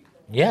brain.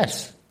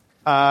 Yes.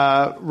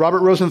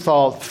 Robert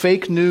Rosenthal,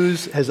 fake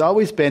news has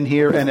always been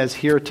here and is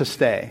here to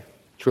stay.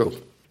 True.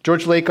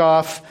 George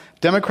Lakoff,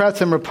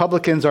 Democrats and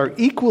Republicans are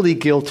equally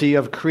guilty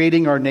of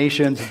creating our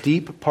nation's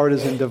deep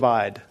partisan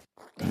divide.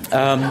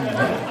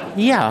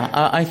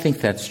 I think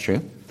that's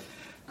true.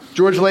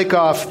 George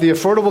Lakoff, the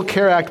Affordable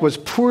Care Act was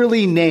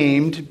poorly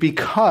named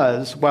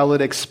because while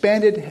it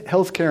expanded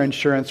health care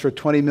insurance for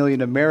 20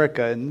 million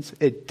Americans,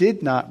 it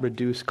did not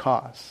reduce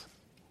costs.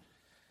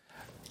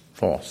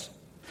 False.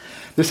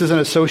 This is an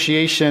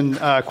association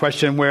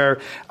question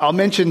where I'll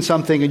mention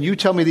something and you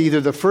tell me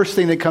either the first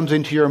thing that comes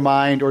into your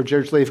mind or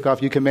George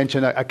Lakoff, you can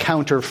mention a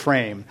counter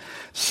frame.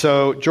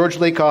 So George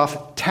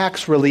Lakoff,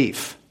 tax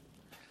relief.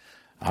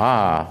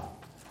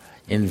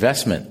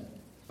 Investment.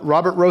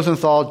 Robert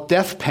Rosenthal,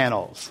 death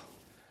panels.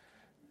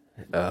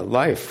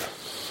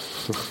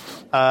 Life.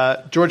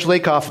 George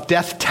Lakoff,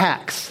 death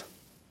tax.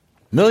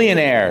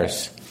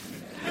 Millionaires.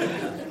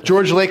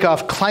 George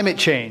Lakoff, climate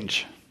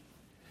change.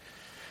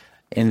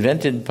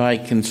 Invented by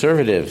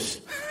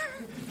conservatives.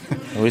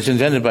 It was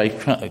invented by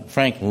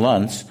Frank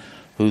Luntz,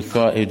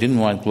 who didn't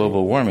want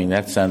global warming.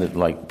 That sounded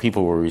like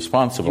people were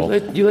responsible.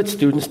 You let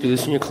students do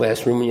this in your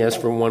classroom when you ask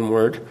for one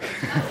word?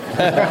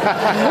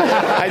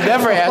 I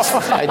never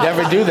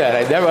do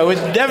that. I would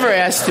never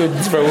ask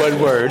students for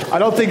one word. I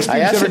don't think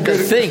students ever to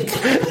think.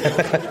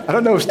 I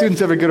don't know if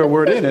students ever get a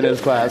word in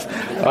his class.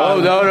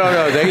 No.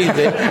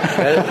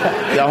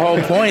 The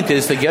whole point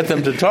is to get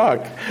them to talk.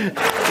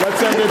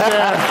 Let's end it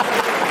there.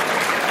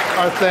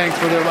 Our thanks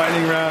for their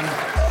lightning round.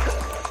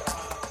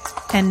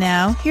 And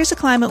now, here's a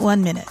Climate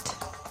 1 Minute.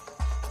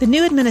 The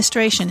new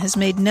administration has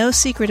made no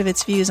secret of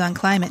its views on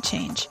climate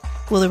change.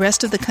 Will the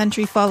rest of the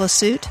country follow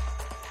suit?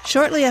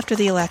 Shortly after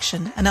the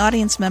election, an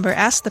audience member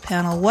asked the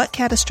panel what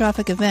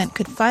catastrophic event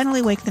could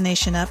finally wake the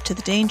nation up to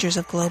the dangers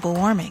of global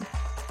warming.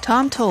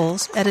 Tom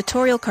Towles,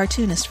 editorial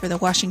cartoonist for The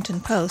Washington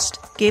Post,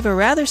 gave a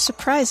rather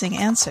surprising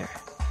answer.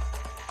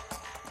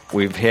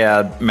 We've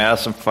had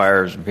massive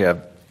fires. We've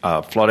had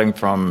flooding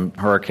from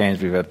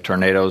hurricanes. We've had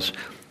tornadoes.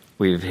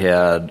 We've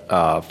had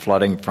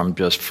flooding from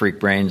just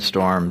freak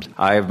rainstorms.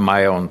 I have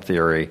my own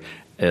theory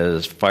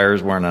is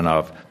fires weren't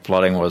enough,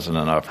 flooding wasn't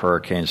enough,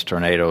 hurricanes,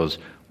 tornadoes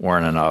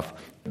weren't enough.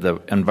 The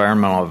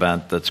environmental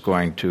event that's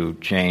going to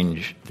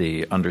change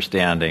the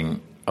understanding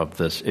of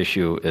this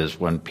issue is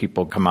when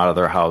people come out of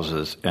their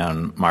houses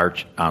and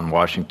march on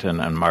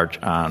Washington and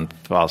march on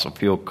fossil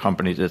fuel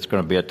companies. It's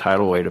going to be a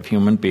tidal wave of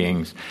human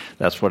beings.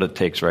 That's what it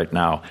takes right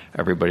now.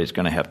 Everybody's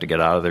going to have to get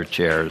out of their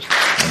chairs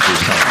and do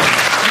something.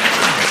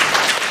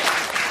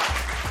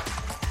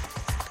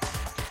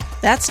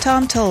 That's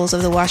Tom Towles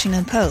of The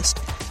Washington Post,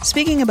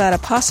 speaking about a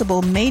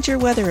possible major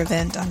weather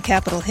event on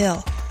Capitol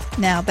Hill.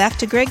 Now back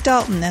to Greg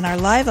Dalton and our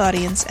live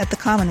audience at the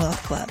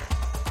Commonwealth Club.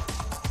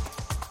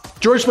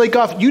 George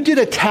Lakoff, you did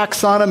a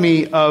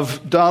taxonomy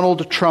of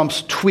Donald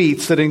Trump's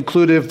tweets that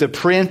included the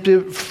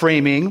preemptive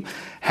framing,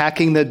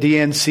 hacking the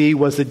DNC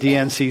was the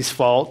DNC's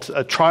fault,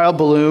 a trial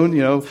balloon,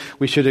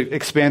 we should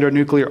expand our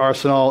nuclear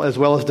arsenal, as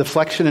well as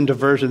deflection and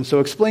diversion. So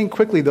explain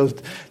quickly the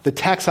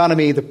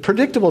taxonomy, the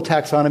predictable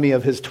taxonomy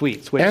of his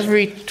tweets.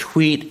 Every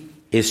tweet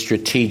is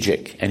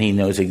strategic, and he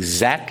knows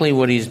exactly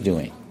what he's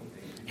doing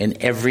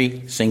in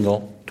every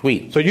single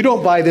tweet. So you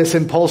don't buy this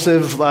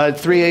impulsive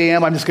 3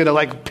 a.m., I'm just going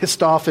to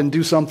pissed off and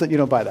do something? You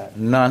don't buy that?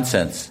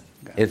 Nonsense.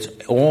 Okay. It's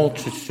all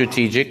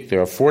strategic.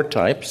 There are 4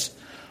 types.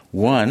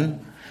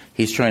 1,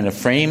 he's trying to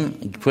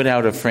put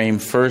out a frame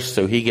first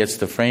so he gets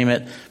to frame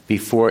it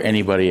before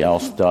anybody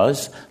else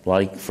does.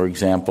 Like, for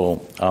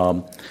example,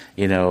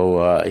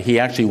 he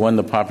actually won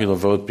the popular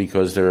vote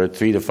because there are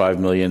 3 to 5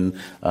 million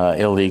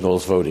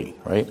illegals voting,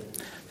 right?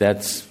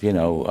 That's,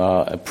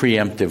 a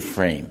preemptive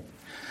frame.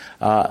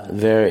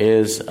 There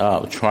is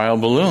a trial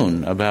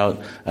balloon about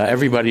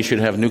everybody should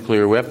have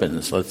nuclear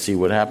weapons. Let's see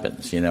what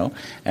happens,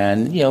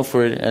 And,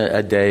 for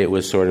a day it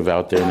was sort of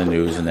out there in the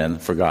news and then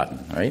forgotten,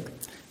 right?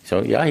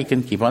 So, he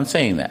can keep on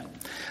saying that.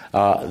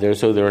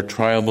 There are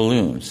trial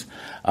balloons.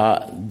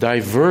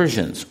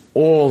 Diversions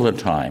all the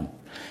time.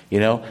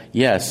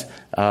 Yes,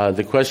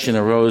 the question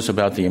arose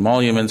about the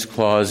emoluments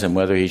clause and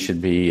whether he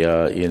should be,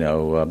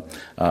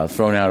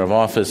 thrown out of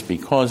office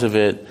because of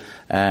it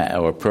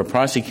or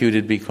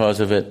prosecuted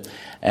because of it.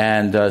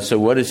 And so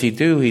what does he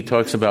do? He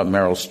talks about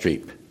Meryl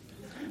Streep.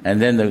 And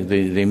then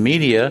the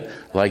media,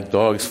 like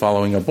dogs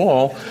following a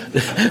ball,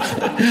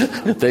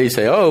 they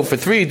say, for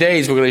 3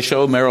 days we're going to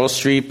show Meryl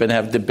Streep and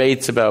have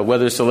debates about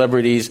whether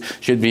celebrities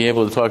should be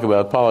able to talk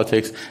about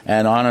politics,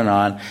 and on and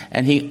on.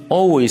 And he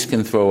always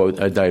can throw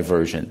a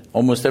diversion.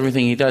 Almost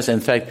everything he does. In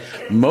fact,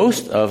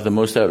 most of the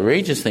most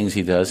outrageous things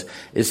he does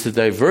is to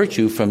divert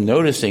you from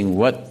noticing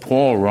what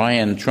Paul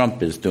Ryan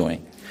Trump is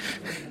doing.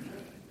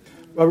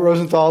 Robert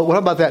Rosenthal, what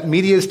about that?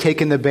 Media's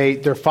taken the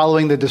bait. They're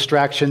following the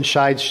distraction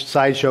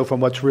sideshow from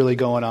what's really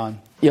going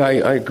on. Yeah,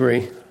 I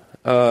agree.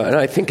 And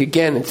I think,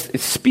 again,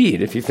 it's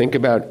speed. If you think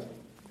about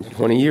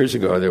 20 years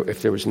ago,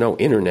 if there was no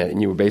internet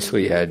and you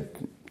basically had,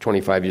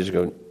 25 years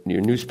ago,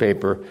 your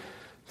newspaper,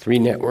 3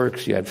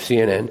 networks, you had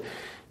CNN,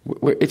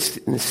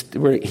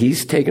 where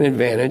he's taken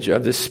advantage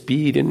of the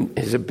speed and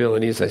his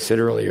ability, as I said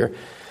earlier,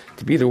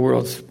 to be the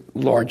world's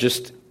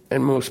largest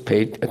and most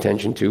paid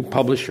attention to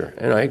publisher.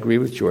 And I agree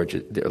with George.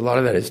 A lot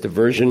of that is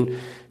diversion,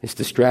 it's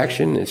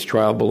distraction, it's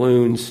trial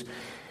balloons,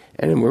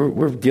 and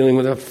we're dealing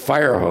with a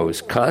fire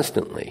hose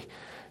constantly.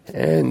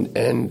 And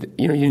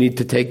you need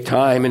to take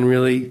time and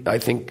really, I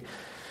think,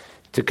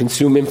 to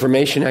consume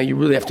information now, you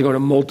really have to go to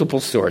multiple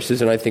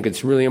sources, and I think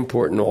it's really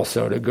important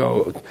also to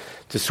go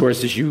to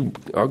sources you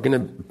are going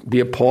to be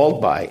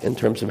appalled by in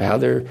terms of how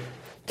they're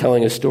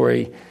telling a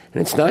story. And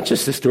it's not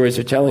just the stories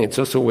they're telling, it's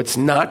also what's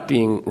not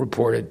being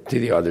reported to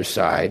the other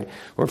side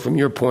or from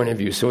your point of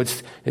view. So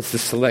it's the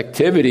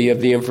selectivity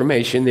of the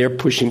information they're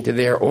pushing to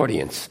their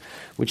audience,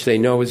 which they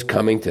know is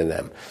coming to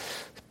them.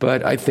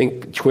 But I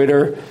think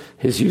Twitter,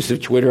 his use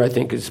of Twitter, I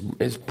think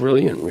is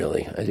brilliant,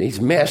 really.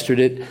 He's mastered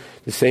it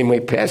the same way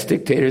past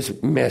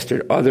dictators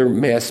mastered other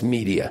mass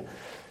media.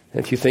 And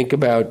if you think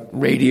about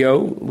radio,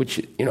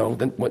 which,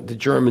 what the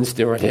Germans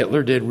did, or what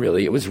Hitler did,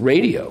 really, it was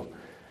radio.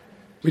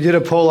 We did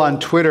a poll on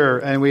Twitter,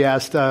 and we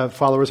asked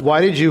followers,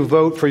 why did you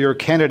vote for your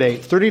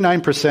candidate?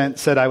 39%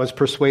 said I was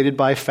persuaded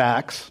by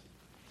facts.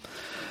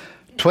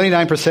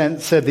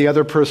 29% said the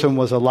other person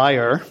was a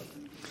liar.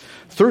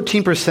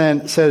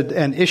 13% said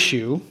an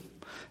issue.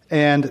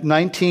 And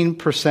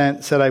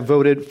 19% said I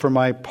voted for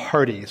my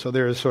party. So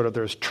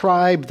there's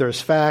tribe,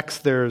 there's facts,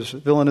 there's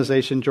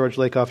villainization. George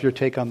Lakoff, your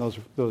take on those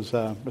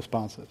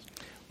responses?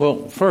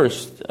 Well,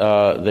 first,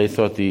 they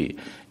thought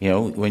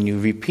when you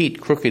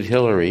repeat crooked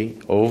Hillary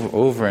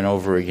over and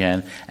over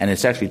again, and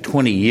it's actually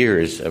 20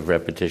 years of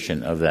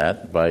repetition of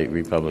that by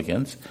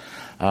Republicans,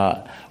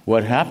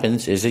 what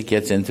happens is it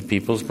gets into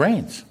people's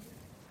brains.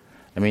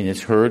 I mean,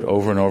 it's heard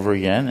over and over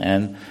again,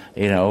 and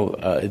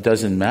it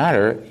doesn't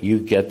matter. You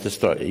get to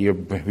start. Your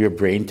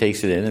brain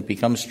takes it in; it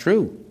becomes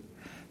true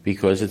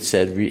because it's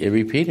said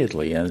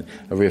repeatedly, and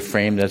a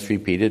refrain that's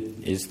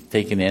repeated is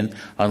taken in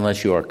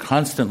unless you are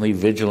constantly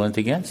vigilant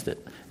against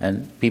it.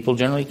 And people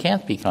generally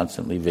can't be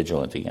constantly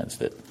vigilant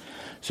against it.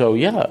 So,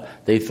 yeah,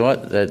 they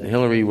thought that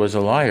Hillary was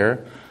a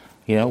liar,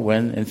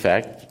 when in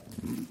fact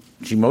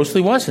she mostly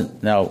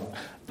wasn't. Now,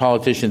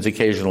 politicians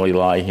occasionally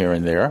lie here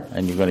and there,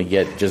 and you're going to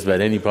get just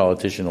about any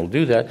politician will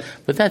do that.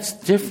 But that's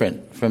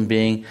different from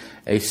being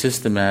a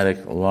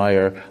systematic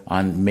liar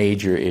on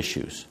major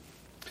issues.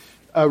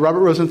 Robert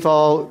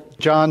Rosenthal,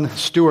 Jon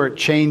Stewart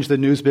changed the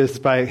news business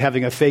by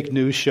having a fake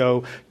news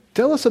show.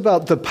 Tell us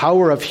about the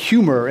power of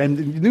humor.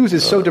 And news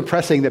is so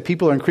depressing that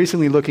people are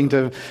increasingly looking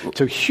to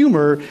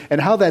humor, and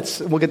how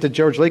we'll get to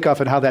George Lakoff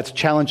and how that's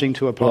challenging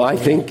to oppose. Well, I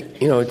think,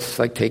 it's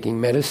like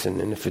taking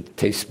medicine, and if it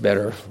tastes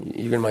better,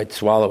 you might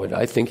swallow it.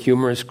 I think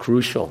humor is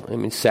crucial. I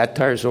mean,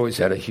 satire's always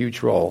had a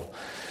huge role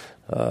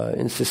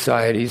in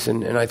societies,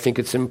 and I think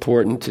it's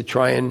important to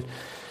try and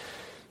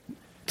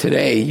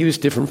today use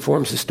different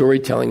forms of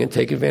storytelling and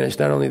take advantage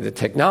not only of the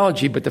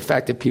technology, but the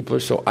fact that people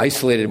are so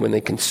isolated when they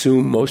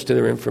consume most of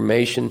their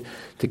information,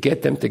 to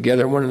get them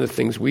together. One of the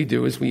things we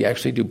do is we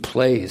actually do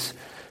plays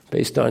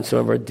based on some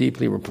of our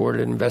deeply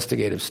reported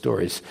investigative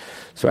stories.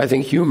 So I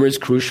think humor is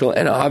crucial,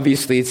 and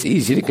obviously it's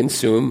easy to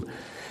consume,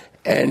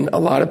 and a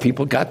lot of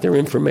people got their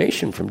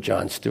information from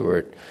Jon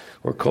Stewart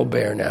or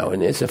Colbert now,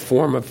 and it's a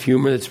form of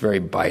humor that's very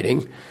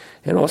biting,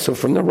 and also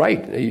from the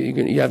right.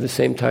 You have the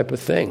same type of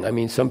thing. I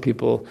mean, some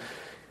people...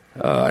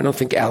 I don't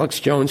think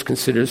Alex Jones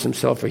considers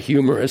himself a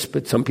humorist,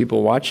 but some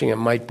people watching him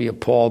might be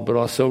appalled, but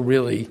also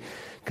really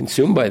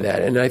consumed by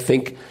that. And I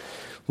think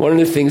one of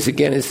the things,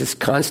 again, is this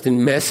constant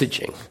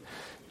messaging,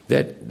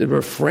 that the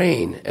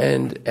refrain,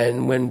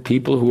 and when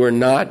people who are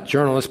not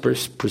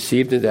journalists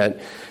perceived that.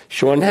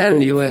 Sean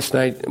Hannity last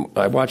night,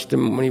 I watched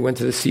him when he went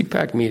to the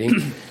CPAC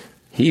meeting.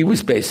 He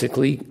was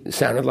basically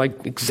sounded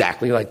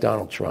exactly like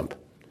Donald Trump.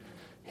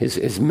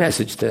 His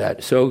message to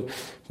that. So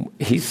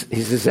he's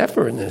a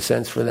Zephyr in a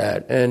sense for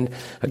that. And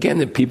again,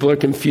 the people are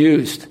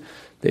confused.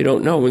 They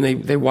don't know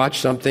when they watch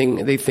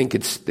something. They think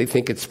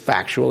it's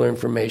factual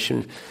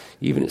information.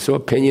 Even so,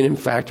 opinion and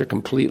fact are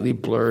completely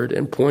blurred,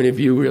 and point of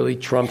view really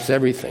trumps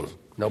everything.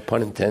 No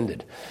pun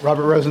intended.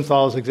 Robert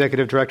Rosenthal is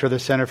Executive Director of the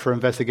Center for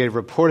Investigative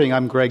Reporting.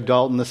 I'm Greg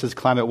Dalton. This is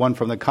Climate One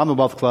from the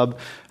Commonwealth Club.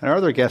 And our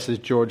other guest is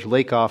George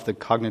Lakoff, the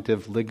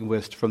cognitive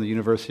linguist from the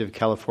University of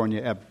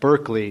California at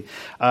Berkeley.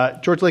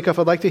 George Lakoff,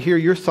 I'd like to hear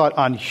your thought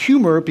on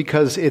humor,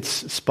 because it's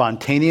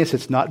spontaneous,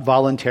 it's not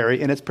voluntary,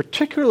 and it's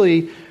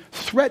particularly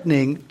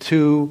threatening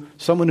to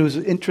someone who's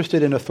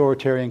interested in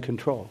authoritarian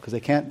control, because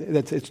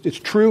it's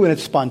true and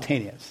it's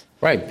spontaneous.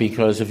 Right,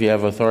 because if you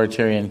have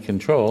authoritarian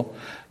control,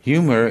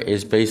 humor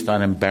is based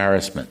on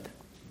embarrassment.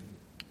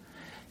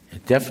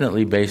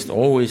 Definitely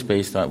always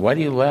based on, why do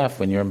you laugh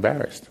when you're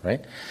embarrassed,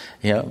 right?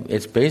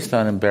 It's based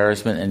on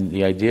embarrassment, and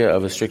the idea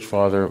of a strict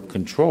father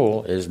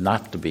control is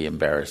not to be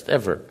embarrassed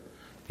ever,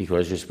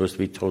 because you're supposed to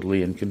be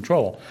totally in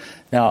control.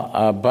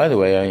 Now, by the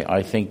way,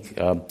 I think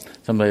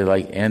somebody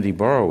like Andy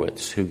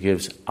Borowitz, who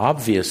gives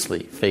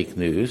obviously fake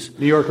news.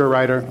 New Yorker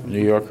writer.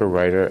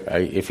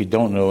 If you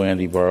don't know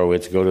Andy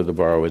Borowitz, go to the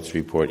Borowitz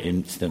Report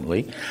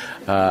instantly.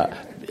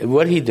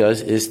 What he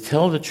does is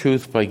tell the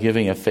truth by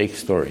giving a fake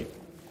story.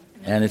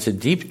 And it's a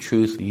deep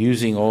truth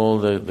using all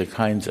the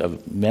kinds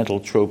of mental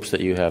tropes that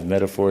you have,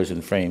 metaphors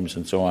and frames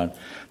and so on,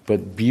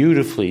 but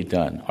beautifully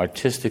done,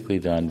 artistically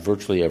done,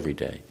 virtually every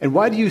day. And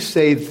why do you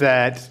say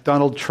that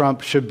Donald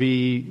Trump should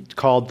be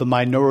called the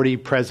minority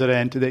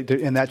president,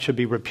 and that should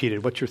be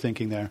repeated? What's your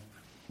thinking there?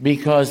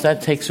 Because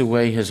that takes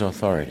away his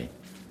authority.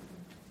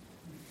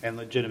 And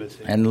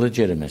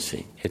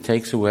legitimacy. It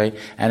takes away,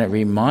 and it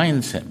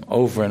reminds him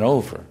over and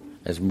over,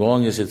 as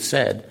long as it's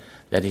said,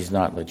 that he's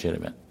not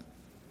legitimate.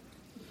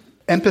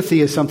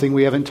 Empathy is something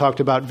we haven't talked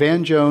about.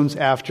 Van Jones,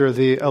 after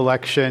the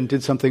election,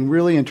 did something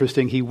really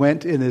interesting. He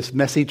went in this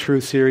Messy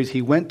Truth series.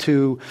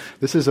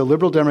 This is a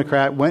liberal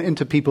Democrat, went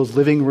into people's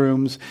living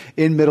rooms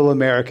in Middle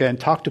America and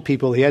talked to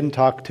people he hadn't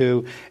talked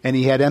to, and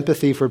he had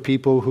empathy for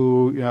people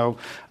who,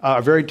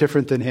 are very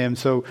different than him.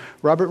 So,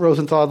 Robert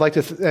Rosenthal, I'd like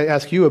to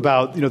ask you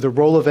about, the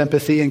role of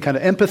empathy and kind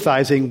of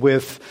empathizing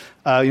with,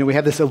 we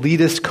have this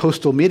elitist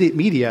coastal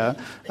media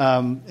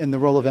and the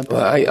role of empathy.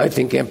 Well, I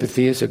think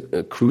empathy is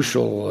a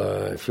crucial,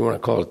 if you want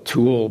to call it,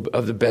 tool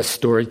of the best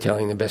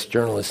storytelling, the best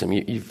journalism.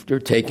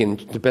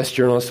 The best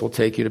journalists will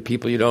take you to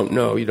people you don't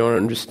know, you don't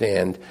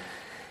understand,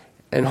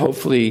 and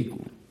hopefully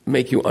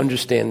make you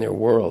understand their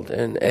world.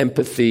 And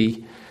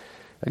empathy,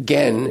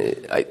 again,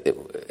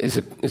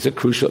 is a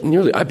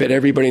crucial. I bet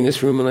everybody in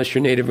this room, unless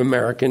you're Native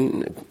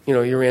American,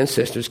 your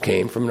ancestors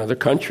came from another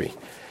country.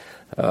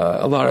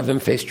 A lot of them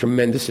faced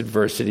tremendous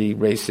adversity,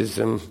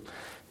 racism,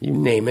 you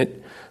name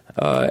it.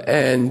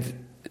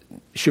 And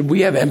should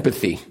we have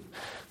empathy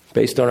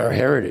based on our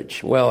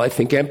heritage? Well, I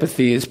think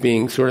empathy is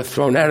being sort of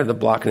thrown out of the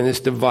block. And in this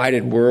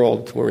divided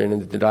world we're in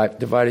the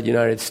divided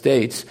United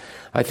States,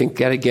 I think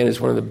that, again, is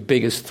one of the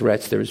biggest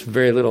threats. There is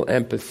very little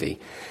empathy.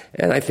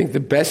 And I think the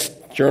best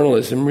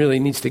journalism really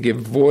needs to give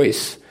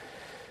voice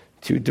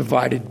to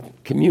divided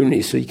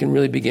communities so you can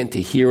really begin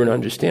to hear and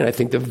understand. I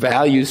think the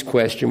values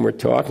question we're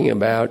talking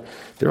about,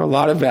 there are a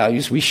lot of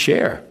values we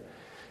share.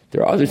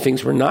 There are other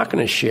things we're not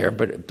going to share,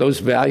 but those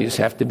values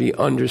have to be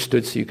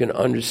understood so you can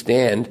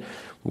understand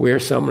where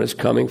someone is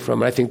coming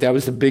from. And I think that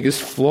was the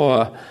biggest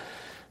flaw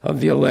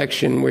of the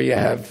election, where you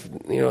have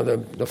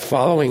the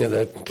following of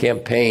the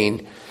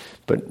campaign,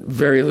 but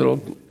very little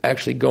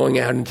actually going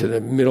out into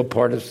the middle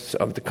part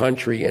of the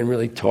country and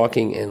really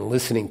talking and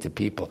listening to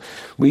people.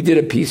 We did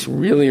a piece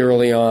really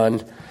early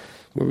on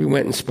where we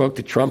went and spoke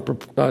to Trump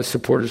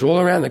supporters all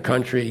around the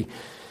country.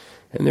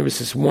 And there was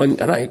this one,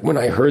 and when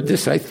I heard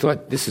this, I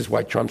thought, this is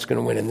why Trump's going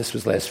to win, and this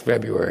was last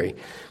February,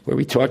 where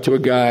we talked to a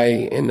guy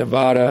in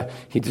Nevada.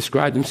 He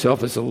described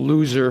himself as a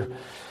loser,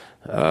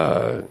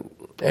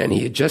 and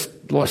he had just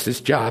lost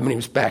his job, and he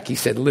was back, he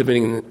said,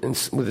 living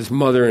with his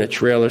mother in a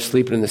trailer,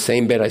 sleeping in the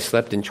same bed I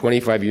slept in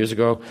 25 years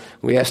ago.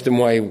 We asked him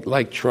why he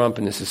liked Trump,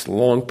 and there's this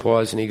long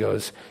pause, and he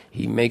goes,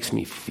 "He makes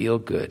me feel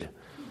good."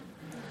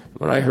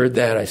 When I heard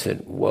that, I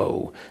said,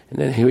 whoa. And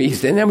then we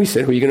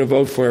said, who are you going to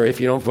vote for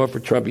if you don't vote for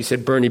Trump? He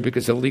said, Bernie,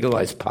 because he'll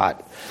legalize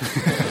pot.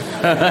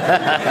 Because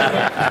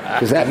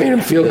that made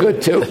him feel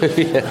good, too.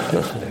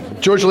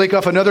 George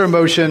Lakoff, another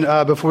emotion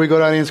before we go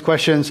to audience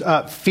questions,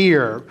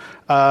 fear.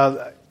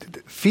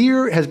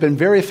 Fear has been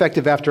very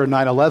effective after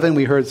 9/11.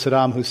 We heard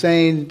Saddam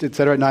Hussein, et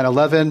cetera, at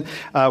 9/11.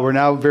 We're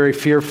now very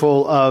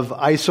fearful of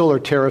ISIL or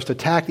terrorist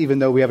attack, even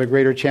though we have a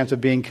greater chance of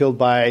being killed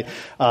by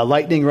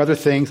lightning or other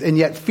things. And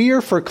yet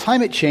fear for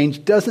climate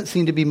change doesn't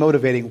seem to be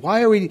motivating.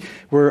 Why are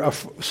we're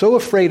so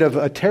afraid of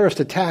a terrorist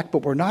attack,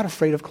 but we're not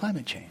afraid of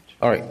climate change?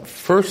 All right.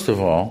 First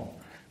of all,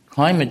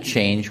 climate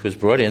change was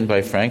brought in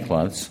by Frank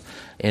Luntz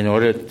in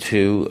order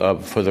to,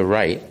 for the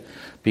right,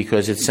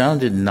 because it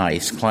sounded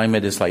nice.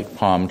 Climate is like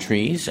palm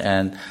trees,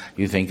 and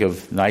you think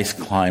of nice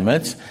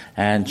climates,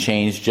 and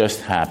change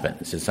just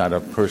happens. It's not a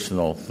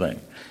personal thing.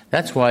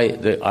 That's why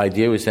the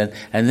idea was then.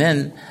 And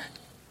then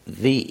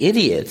the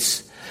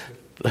idiots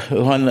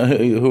who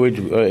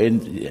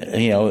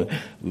were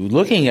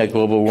looking at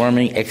global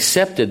warming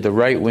accepted the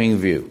right-wing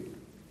view.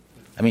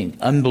 I mean,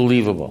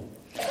 unbelievable.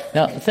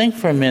 Now, think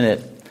for a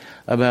minute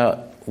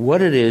about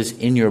what it is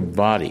in your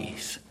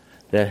bodies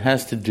that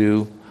has to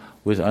do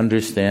with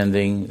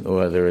understanding,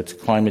 whether it's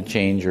climate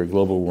change or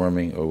global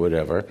warming or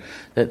whatever,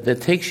 that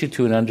takes you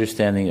to an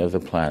understanding of the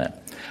planet.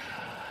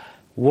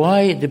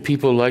 Why do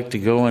people like to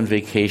go on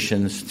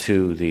vacations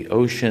to the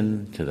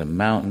ocean, to the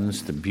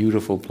mountains, to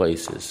beautiful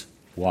places?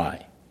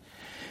 Why?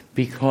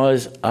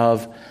 Because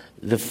of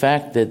the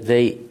fact that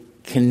they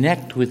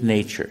connect with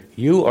nature.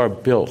 You are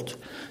built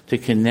to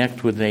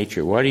connect with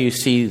nature. Why do you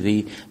see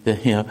the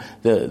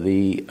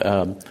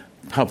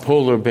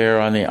polar bear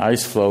on the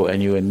ice floe,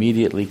 and you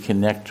immediately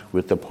connect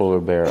with the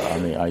polar bear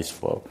on the ice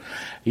floe?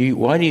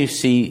 Why do you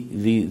see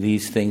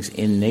these things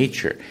in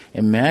nature?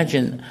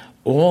 Imagine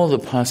all the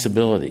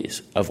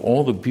possibilities of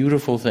all the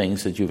beautiful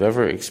things that you've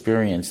ever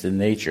experienced in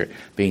nature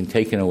being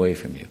taken away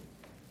from you.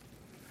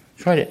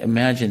 Try to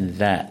imagine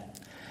that.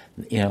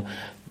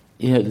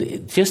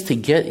 Just to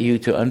get you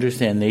to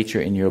understand nature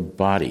in your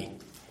body.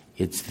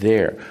 It's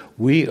there.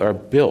 We are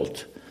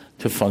built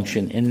to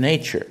function in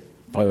nature.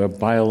 Are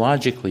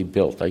biologically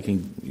built. I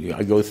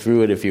go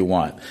through it if you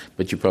want,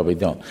 but you probably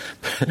don't.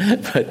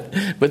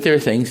 but there are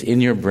things in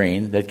your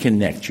brain that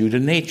connect you to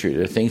nature.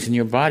 There are things in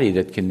your body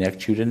that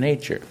connect you to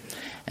nature.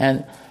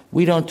 And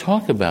we don't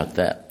talk about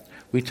that.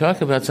 We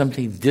talk about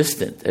something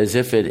distant, as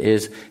if it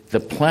is the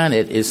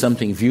planet is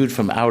something viewed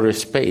from outer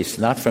space,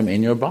 not from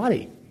in your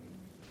body.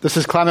 This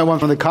is Climate One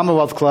from the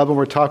Commonwealth Club, and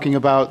we're talking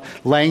about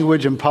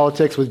language and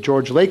politics with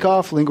George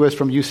Lakoff, linguist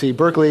from UC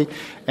Berkeley,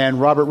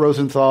 and Robert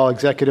Rosenthal,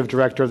 executive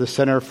director of the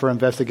Center for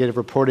Investigative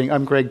Reporting.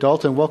 I'm Greg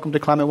Dalton. Welcome to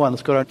Climate One.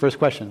 Let's go to our first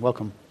question.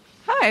 Welcome.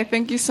 Hi,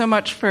 thank you so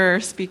much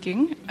for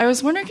speaking. I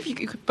was wondering if you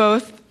could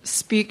both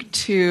speak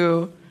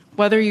to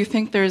whether you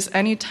think there's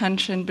any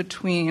tension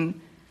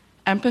between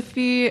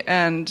empathy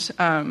and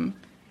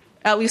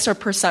at least our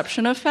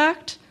perception of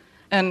fact,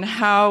 and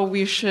how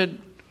we should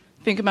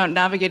think about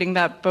navigating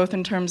that both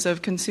in terms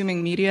of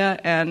consuming media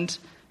and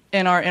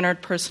in our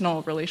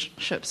interpersonal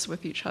relationships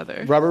with each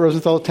other. Robert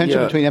Rosenthal,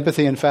 tension between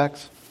empathy and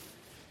facts?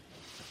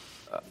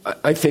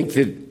 I think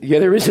that,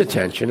 there is a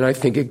tension. I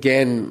think,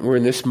 again, we're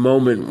in this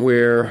moment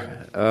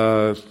where,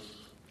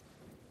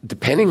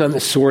 depending on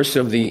the source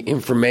of the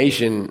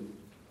information,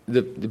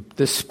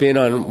 the spin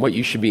on what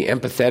you should be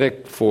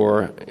empathetic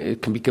for,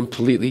 it can be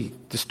completely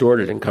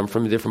distorted and come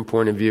from a different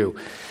point of view.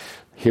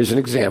 Here's an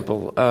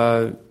example.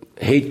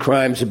 Hate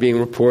crimes are being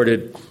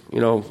reported,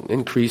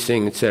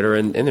 increasing, et cetera,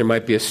 and there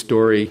might be a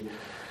story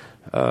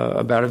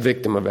about a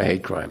victim of a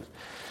hate crime.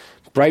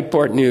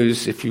 Breitbart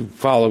News, if you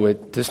follow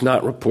it, does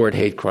not report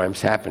hate crimes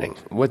happening.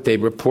 What they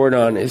report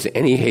on is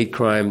any hate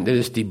crime that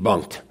is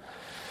debunked.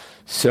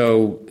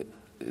 So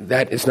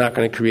that is not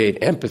going to create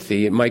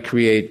empathy. It might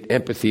create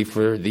empathy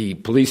for the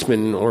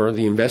policemen or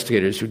the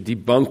investigators who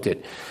debunked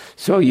it.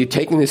 So you're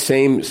taking the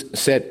same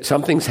set,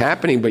 something's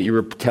happening, but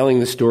you're telling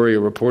the story or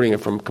reporting it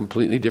from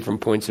completely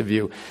different points of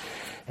view.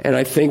 And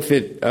I think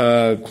that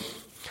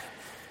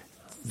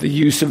the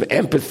use of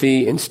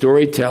empathy in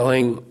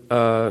storytelling,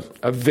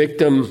 a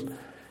victim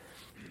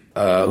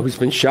who's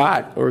been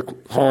shot or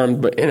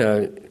harmed in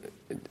an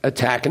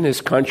attack in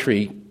this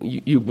country,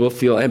 you will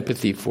feel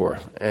empathy for,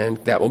 and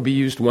that will be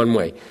used one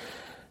way.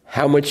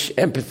 How much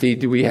empathy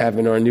do we have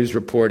in our news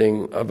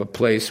reporting of a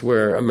place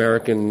where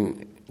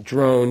American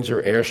drones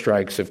or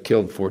airstrikes have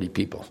killed 40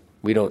 people?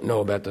 We don't know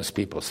about those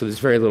people, so there's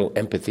very little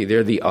empathy.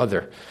 They're the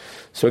other.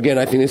 So again,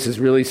 I think this is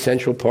really a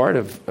central part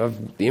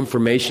of the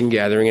information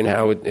gathering and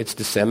how it's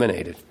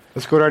disseminated.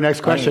 Let's go to our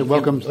next question.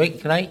 Welcome.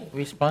 Wait, can I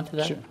respond to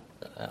that? Sure.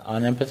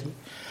 On empathy?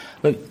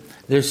 Look,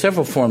 there's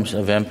several forms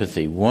of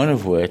empathy, one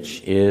of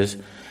which is,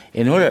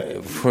 in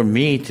order for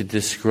me to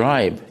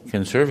describe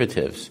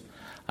conservatives,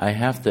 I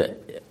have to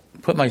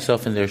put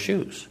myself in their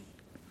shoes.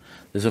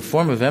 There's a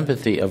form of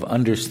empathy of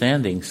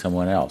understanding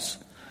someone else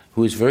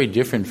who is very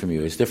different from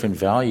you, has different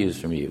values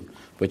from you,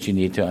 but you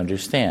need to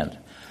understand.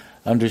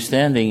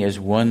 Understanding is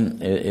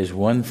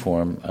one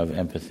form of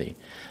empathy.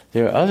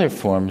 There are other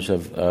forms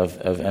of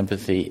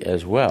empathy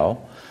as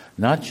well,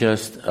 not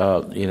just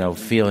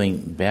feeling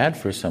bad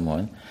for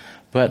someone,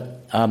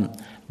 but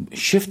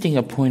shifting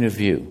a point of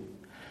view.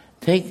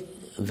 Take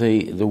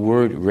the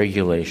word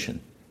regulation.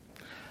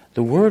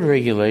 The word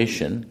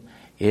regulation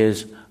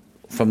is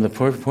from the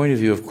point of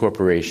view of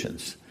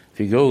corporations. If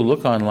you go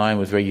look online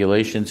with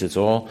regulations, it's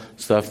all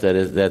stuff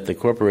that the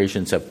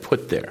corporations have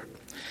put there.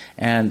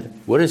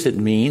 And what does it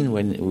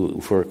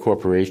mean for a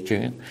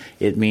corporation?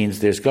 It means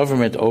there's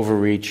government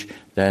overreach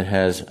that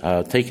has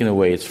taken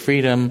away its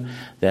freedom,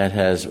 that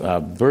has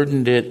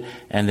burdened it,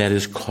 and that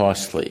is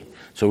costly.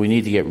 So we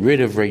need to get rid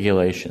of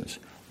regulations.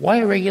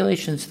 Why are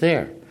regulations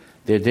there?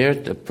 They're there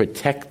to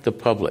protect the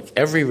public.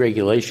 Every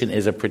regulation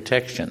is a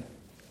protection.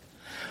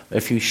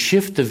 If you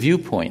shift the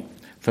viewpoint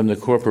from the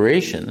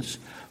corporations,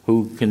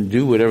 who can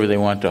do whatever they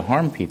want to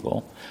harm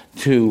people,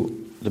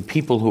 to the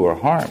people who are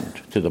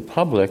harmed, to the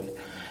public,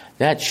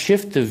 that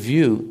shift of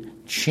view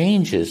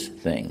changes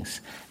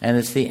things. And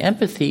it's the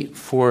empathy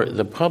for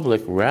the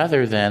public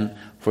rather than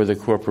for the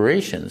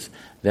corporations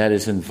that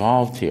is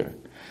involved here.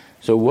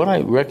 So what I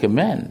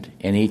recommend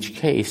in each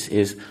case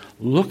is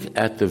look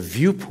at the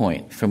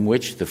viewpoint from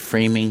which the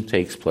framing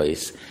takes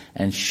place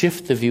and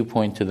shift the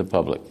viewpoint to the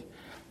public.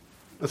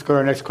 Let's go to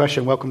our next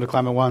question. Welcome to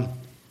Climate One.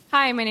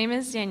 Hi, my name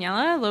is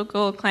Daniela,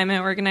 local climate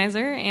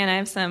organizer, and I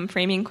have some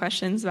framing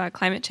questions about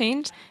climate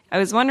change. I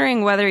was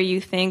wondering whether you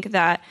think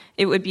that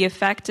it would be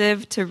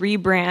effective to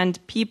rebrand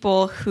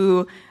people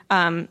who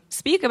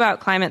speak about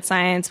climate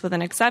science with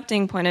an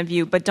accepting point of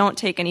view but don't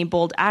take any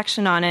bold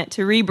action on it,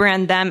 to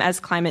rebrand them as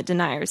climate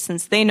deniers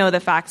since they know the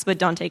facts but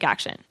don't take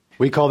action.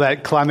 We call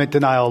that climate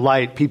denial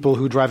light, people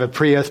who drive a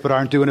Prius but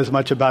aren't doing as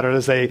much about it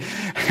as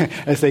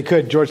they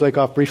could. George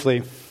Lakoff,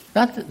 briefly.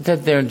 Not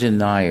that they're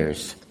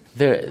deniers.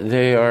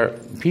 They are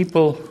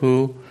people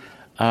who,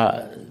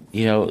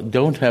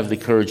 don't have the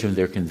courage of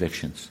their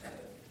convictions.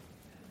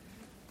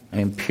 I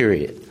mean,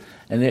 period.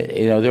 And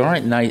there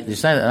aren't nice.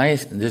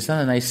 There's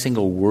not a nice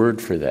single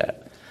word for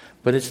that.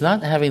 But it's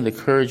not having the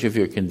courage of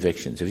your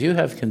convictions. If you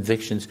have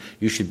convictions,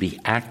 you should be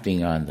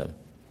acting on them.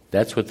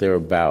 That's what they're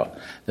about.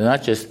 They're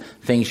not just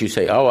things you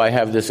say. Oh, I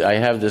have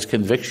this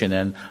conviction,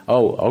 and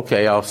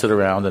okay, I'll sit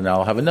around and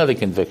I'll have another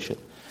conviction.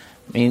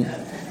 I mean,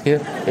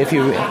 if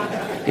you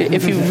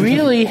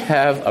really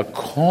have a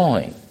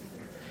calling,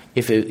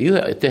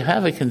 to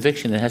have a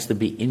conviction, it has to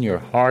be in your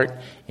heart,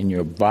 in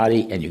your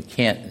body, and you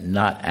can't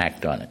not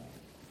act on it.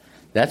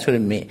 That's what it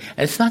means.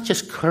 And it's not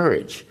just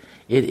courage.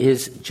 It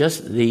is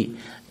just the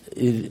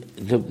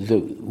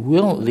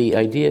will, the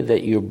idea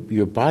that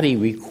your body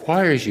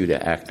requires you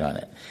to act on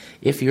it.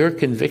 If your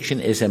conviction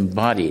is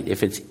embodied,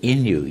 if it's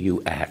in you,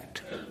 you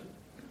act.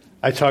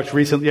 I talked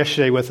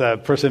yesterday with a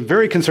person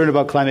very concerned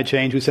about climate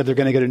change who said they're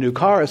going to get a new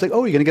car. I was like,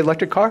 oh, you're going to get an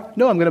electric car?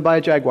 No, I'm going to buy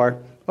a Jaguar.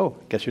 Oh,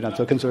 guess you're not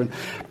so concerned.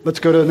 Let's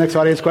go to the next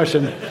audience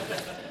question.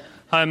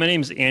 Hi, my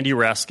name is Andy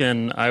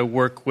Raskin. I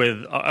work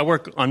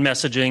on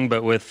messaging,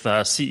 but with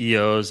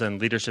CEOs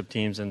and leadership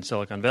teams in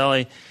Silicon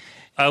Valley.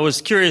 I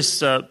was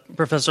curious,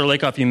 Professor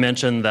Lakoff, you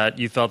mentioned that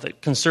you felt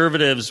that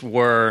conservatives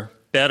were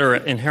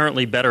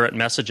inherently better at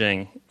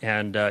messaging,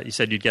 and you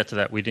said you'd get to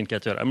that. We didn't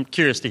get to it. I'm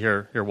curious to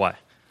hear why.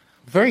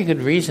 Very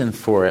good reason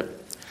for it.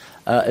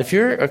 If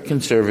you're a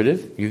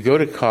conservative, you go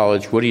to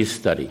college, what do you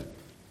study?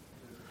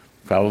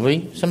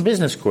 Probably some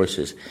business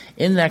courses.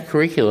 In that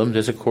curriculum,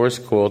 there's a course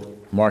called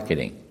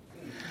marketing.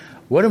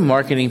 What do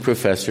marketing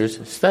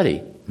professors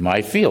study?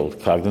 My field,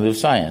 cognitive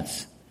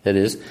science. That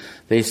is,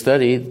 They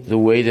study the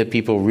way that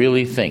people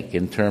really think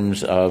in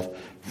terms of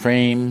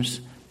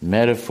frames,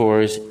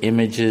 metaphors,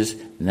 images,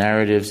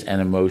 narratives, and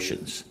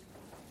emotions,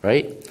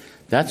 right?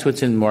 That's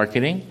what's in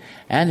marketing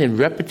and in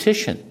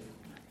repetition.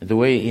 The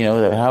way,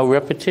 how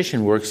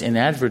repetition works in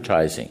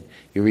advertising.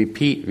 You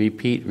repeat,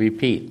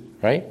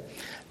 right?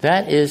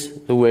 That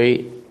is the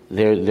way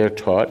they're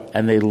taught,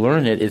 and they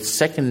learn it. It's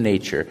second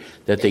nature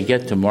that they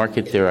get to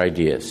market their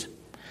ideas.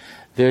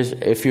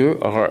 If you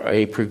are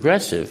a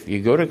progressive,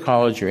 you go to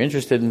college, you're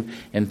interested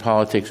in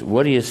politics,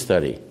 what do you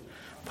study?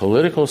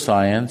 Political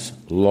science,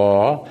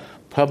 law,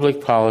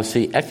 public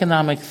policy,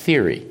 economic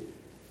theory,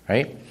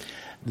 right?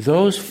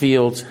 Those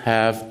fields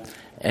have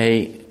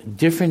a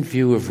different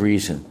view of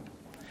reason.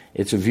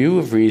 It's a view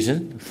of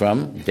reason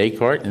from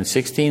Descartes in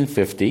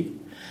 1650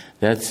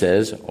 that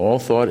says all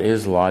thought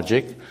is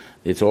logic,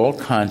 it's all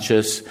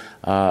conscious,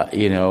 and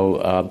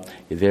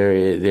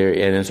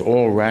it's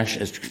all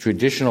it's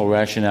traditional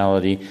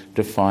rationality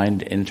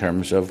defined in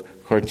terms of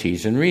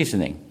Cartesian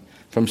reasoning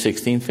from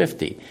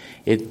 1650.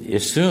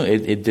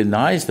 It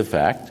denies the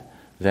fact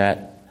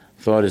that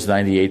thought is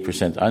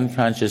 98%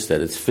 unconscious,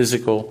 that it's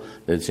physical,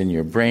 that it's in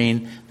your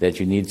brain,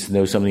 that you need to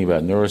know something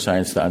about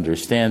neuroscience to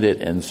understand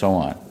it, and so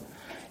on.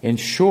 In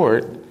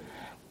short,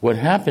 what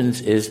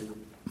happens is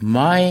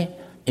my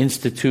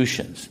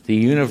institutions, the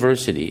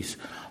universities,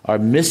 are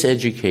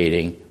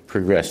miseducating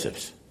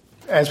progressives.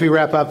 As we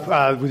wrap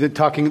up, we've been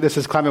talking, this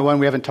is Climate One.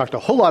 We haven't talked a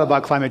whole lot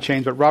about climate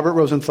change, but Robert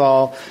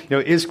Rosenthal,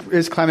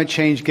 is climate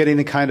change getting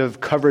the kind of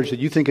coverage that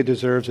you think it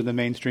deserves in the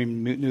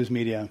mainstream news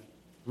media?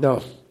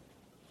 No.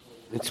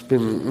 It's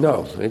been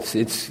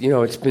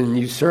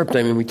usurped.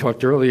 I mean, we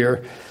talked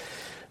earlier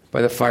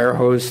by the fire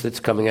hose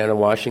that's coming out of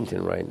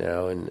Washington right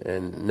now,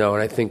 and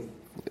I think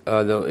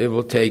it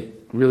will take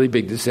really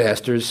big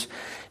disasters.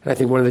 And I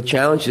think one of the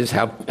challenges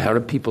how do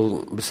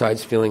people,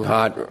 besides feeling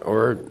hot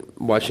or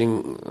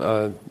watching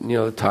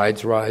the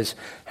tides rise,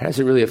 how does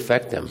it really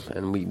affect them?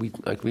 And we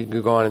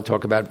could go on and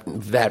talk about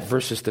that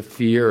versus the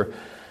fear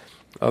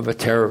of a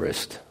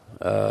terrorist.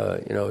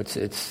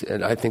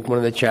 And I think one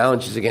of the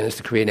challenges again is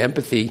to create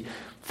empathy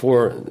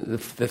for the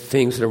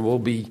things that will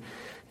be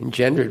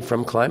engendered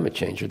from climate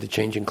change or the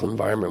changing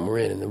environment we're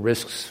in and the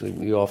risks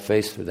we all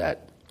face for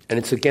that. And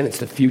it's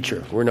the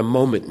future. We're in a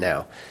moment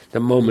now. The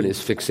moment is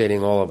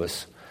fixating all of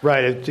us.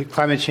 Right.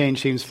 Climate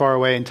change seems far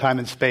away in time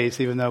and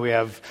space, even though we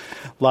have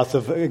lots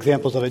of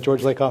examples of it.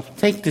 George Lakoff?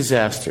 Take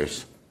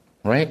disasters,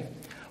 right?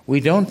 We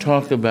don't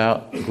talk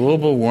about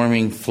global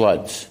warming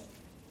floods.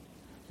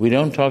 We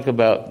don't talk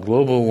about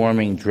global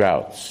warming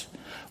droughts.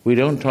 We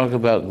don't talk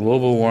about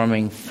global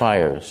warming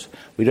fires.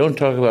 We don't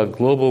talk about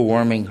global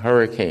warming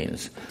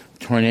hurricanes,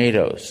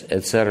 tornadoes,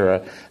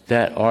 etc.,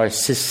 that are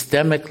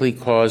systemically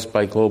caused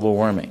by global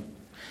warming.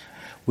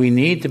 We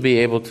need to be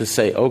able to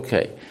say,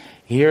 okay,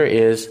 here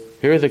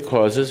are the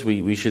causes.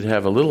 We should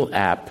have a little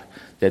app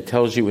that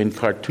tells you in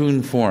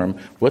cartoon form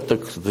what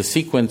the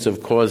sequence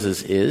of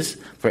causes is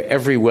for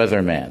every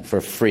weatherman for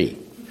free,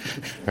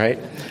 right?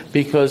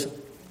 Because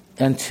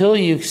until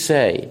you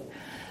say,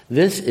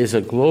 this is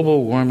a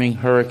global warming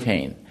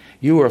hurricane,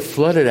 you are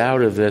flooded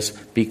out of this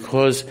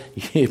because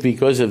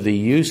of the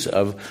use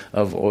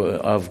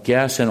of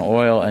gas and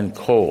oil and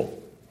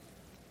coal,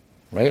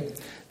 right?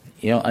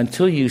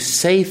 Until you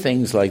say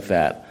things like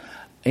that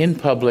in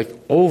public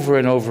over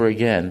and over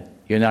again,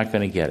 you're not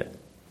going to get it.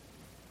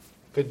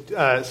 Good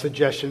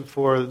suggestion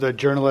for the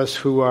journalists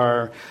who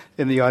are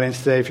in the audience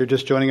today. If you're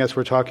just joining us,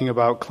 we're talking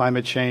about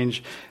climate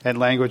change and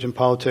language and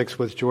politics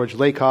with George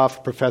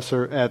Lakoff,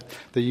 professor at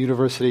the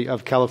University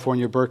of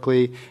California,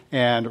 Berkeley,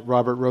 and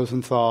Robert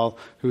Rosenthal,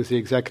 who is the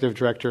executive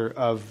director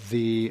of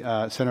the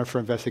Center for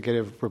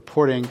Investigative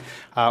Reporting.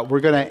 We're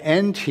going to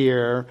end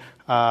here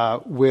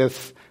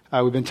with...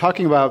 we've been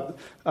talking about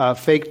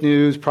fake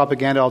news,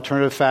 propaganda,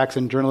 alternative facts,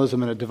 and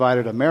journalism in a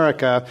divided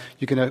America.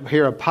 You can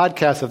hear a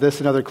podcast of this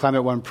and other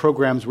Climate One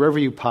programs wherever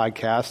you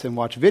podcast and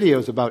watch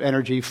videos about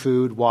energy,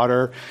 food,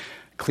 water,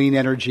 clean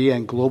energy,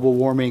 and global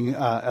warming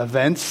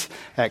events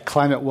at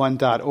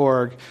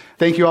climateone.org.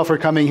 Thank you all for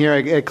coming here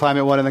at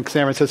Climate One in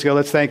San Francisco.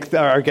 Let's thank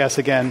our guests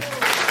again.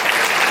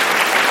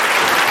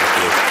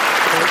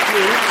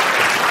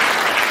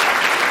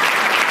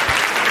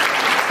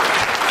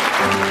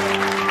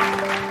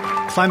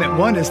 Climate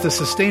One is the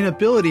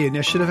sustainability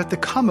initiative at the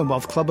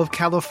Commonwealth Club of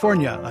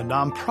California, a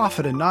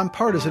nonprofit and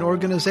nonpartisan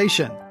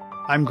organization.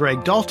 I'm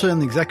Greg Dalton,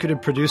 the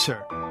executive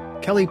producer.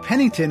 Kelly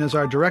Pennington is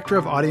our director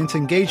of audience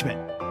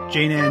engagement.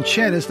 Jane Ann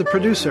Chen is the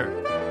producer.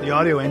 The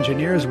audio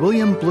engineer is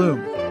William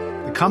Bloom.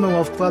 The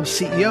Commonwealth Club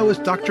CEO is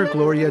Dr.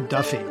 Gloria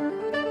Duffy.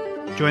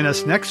 Join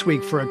us next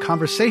week for a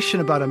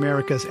conversation about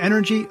America's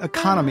energy,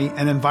 economy,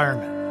 and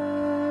environment.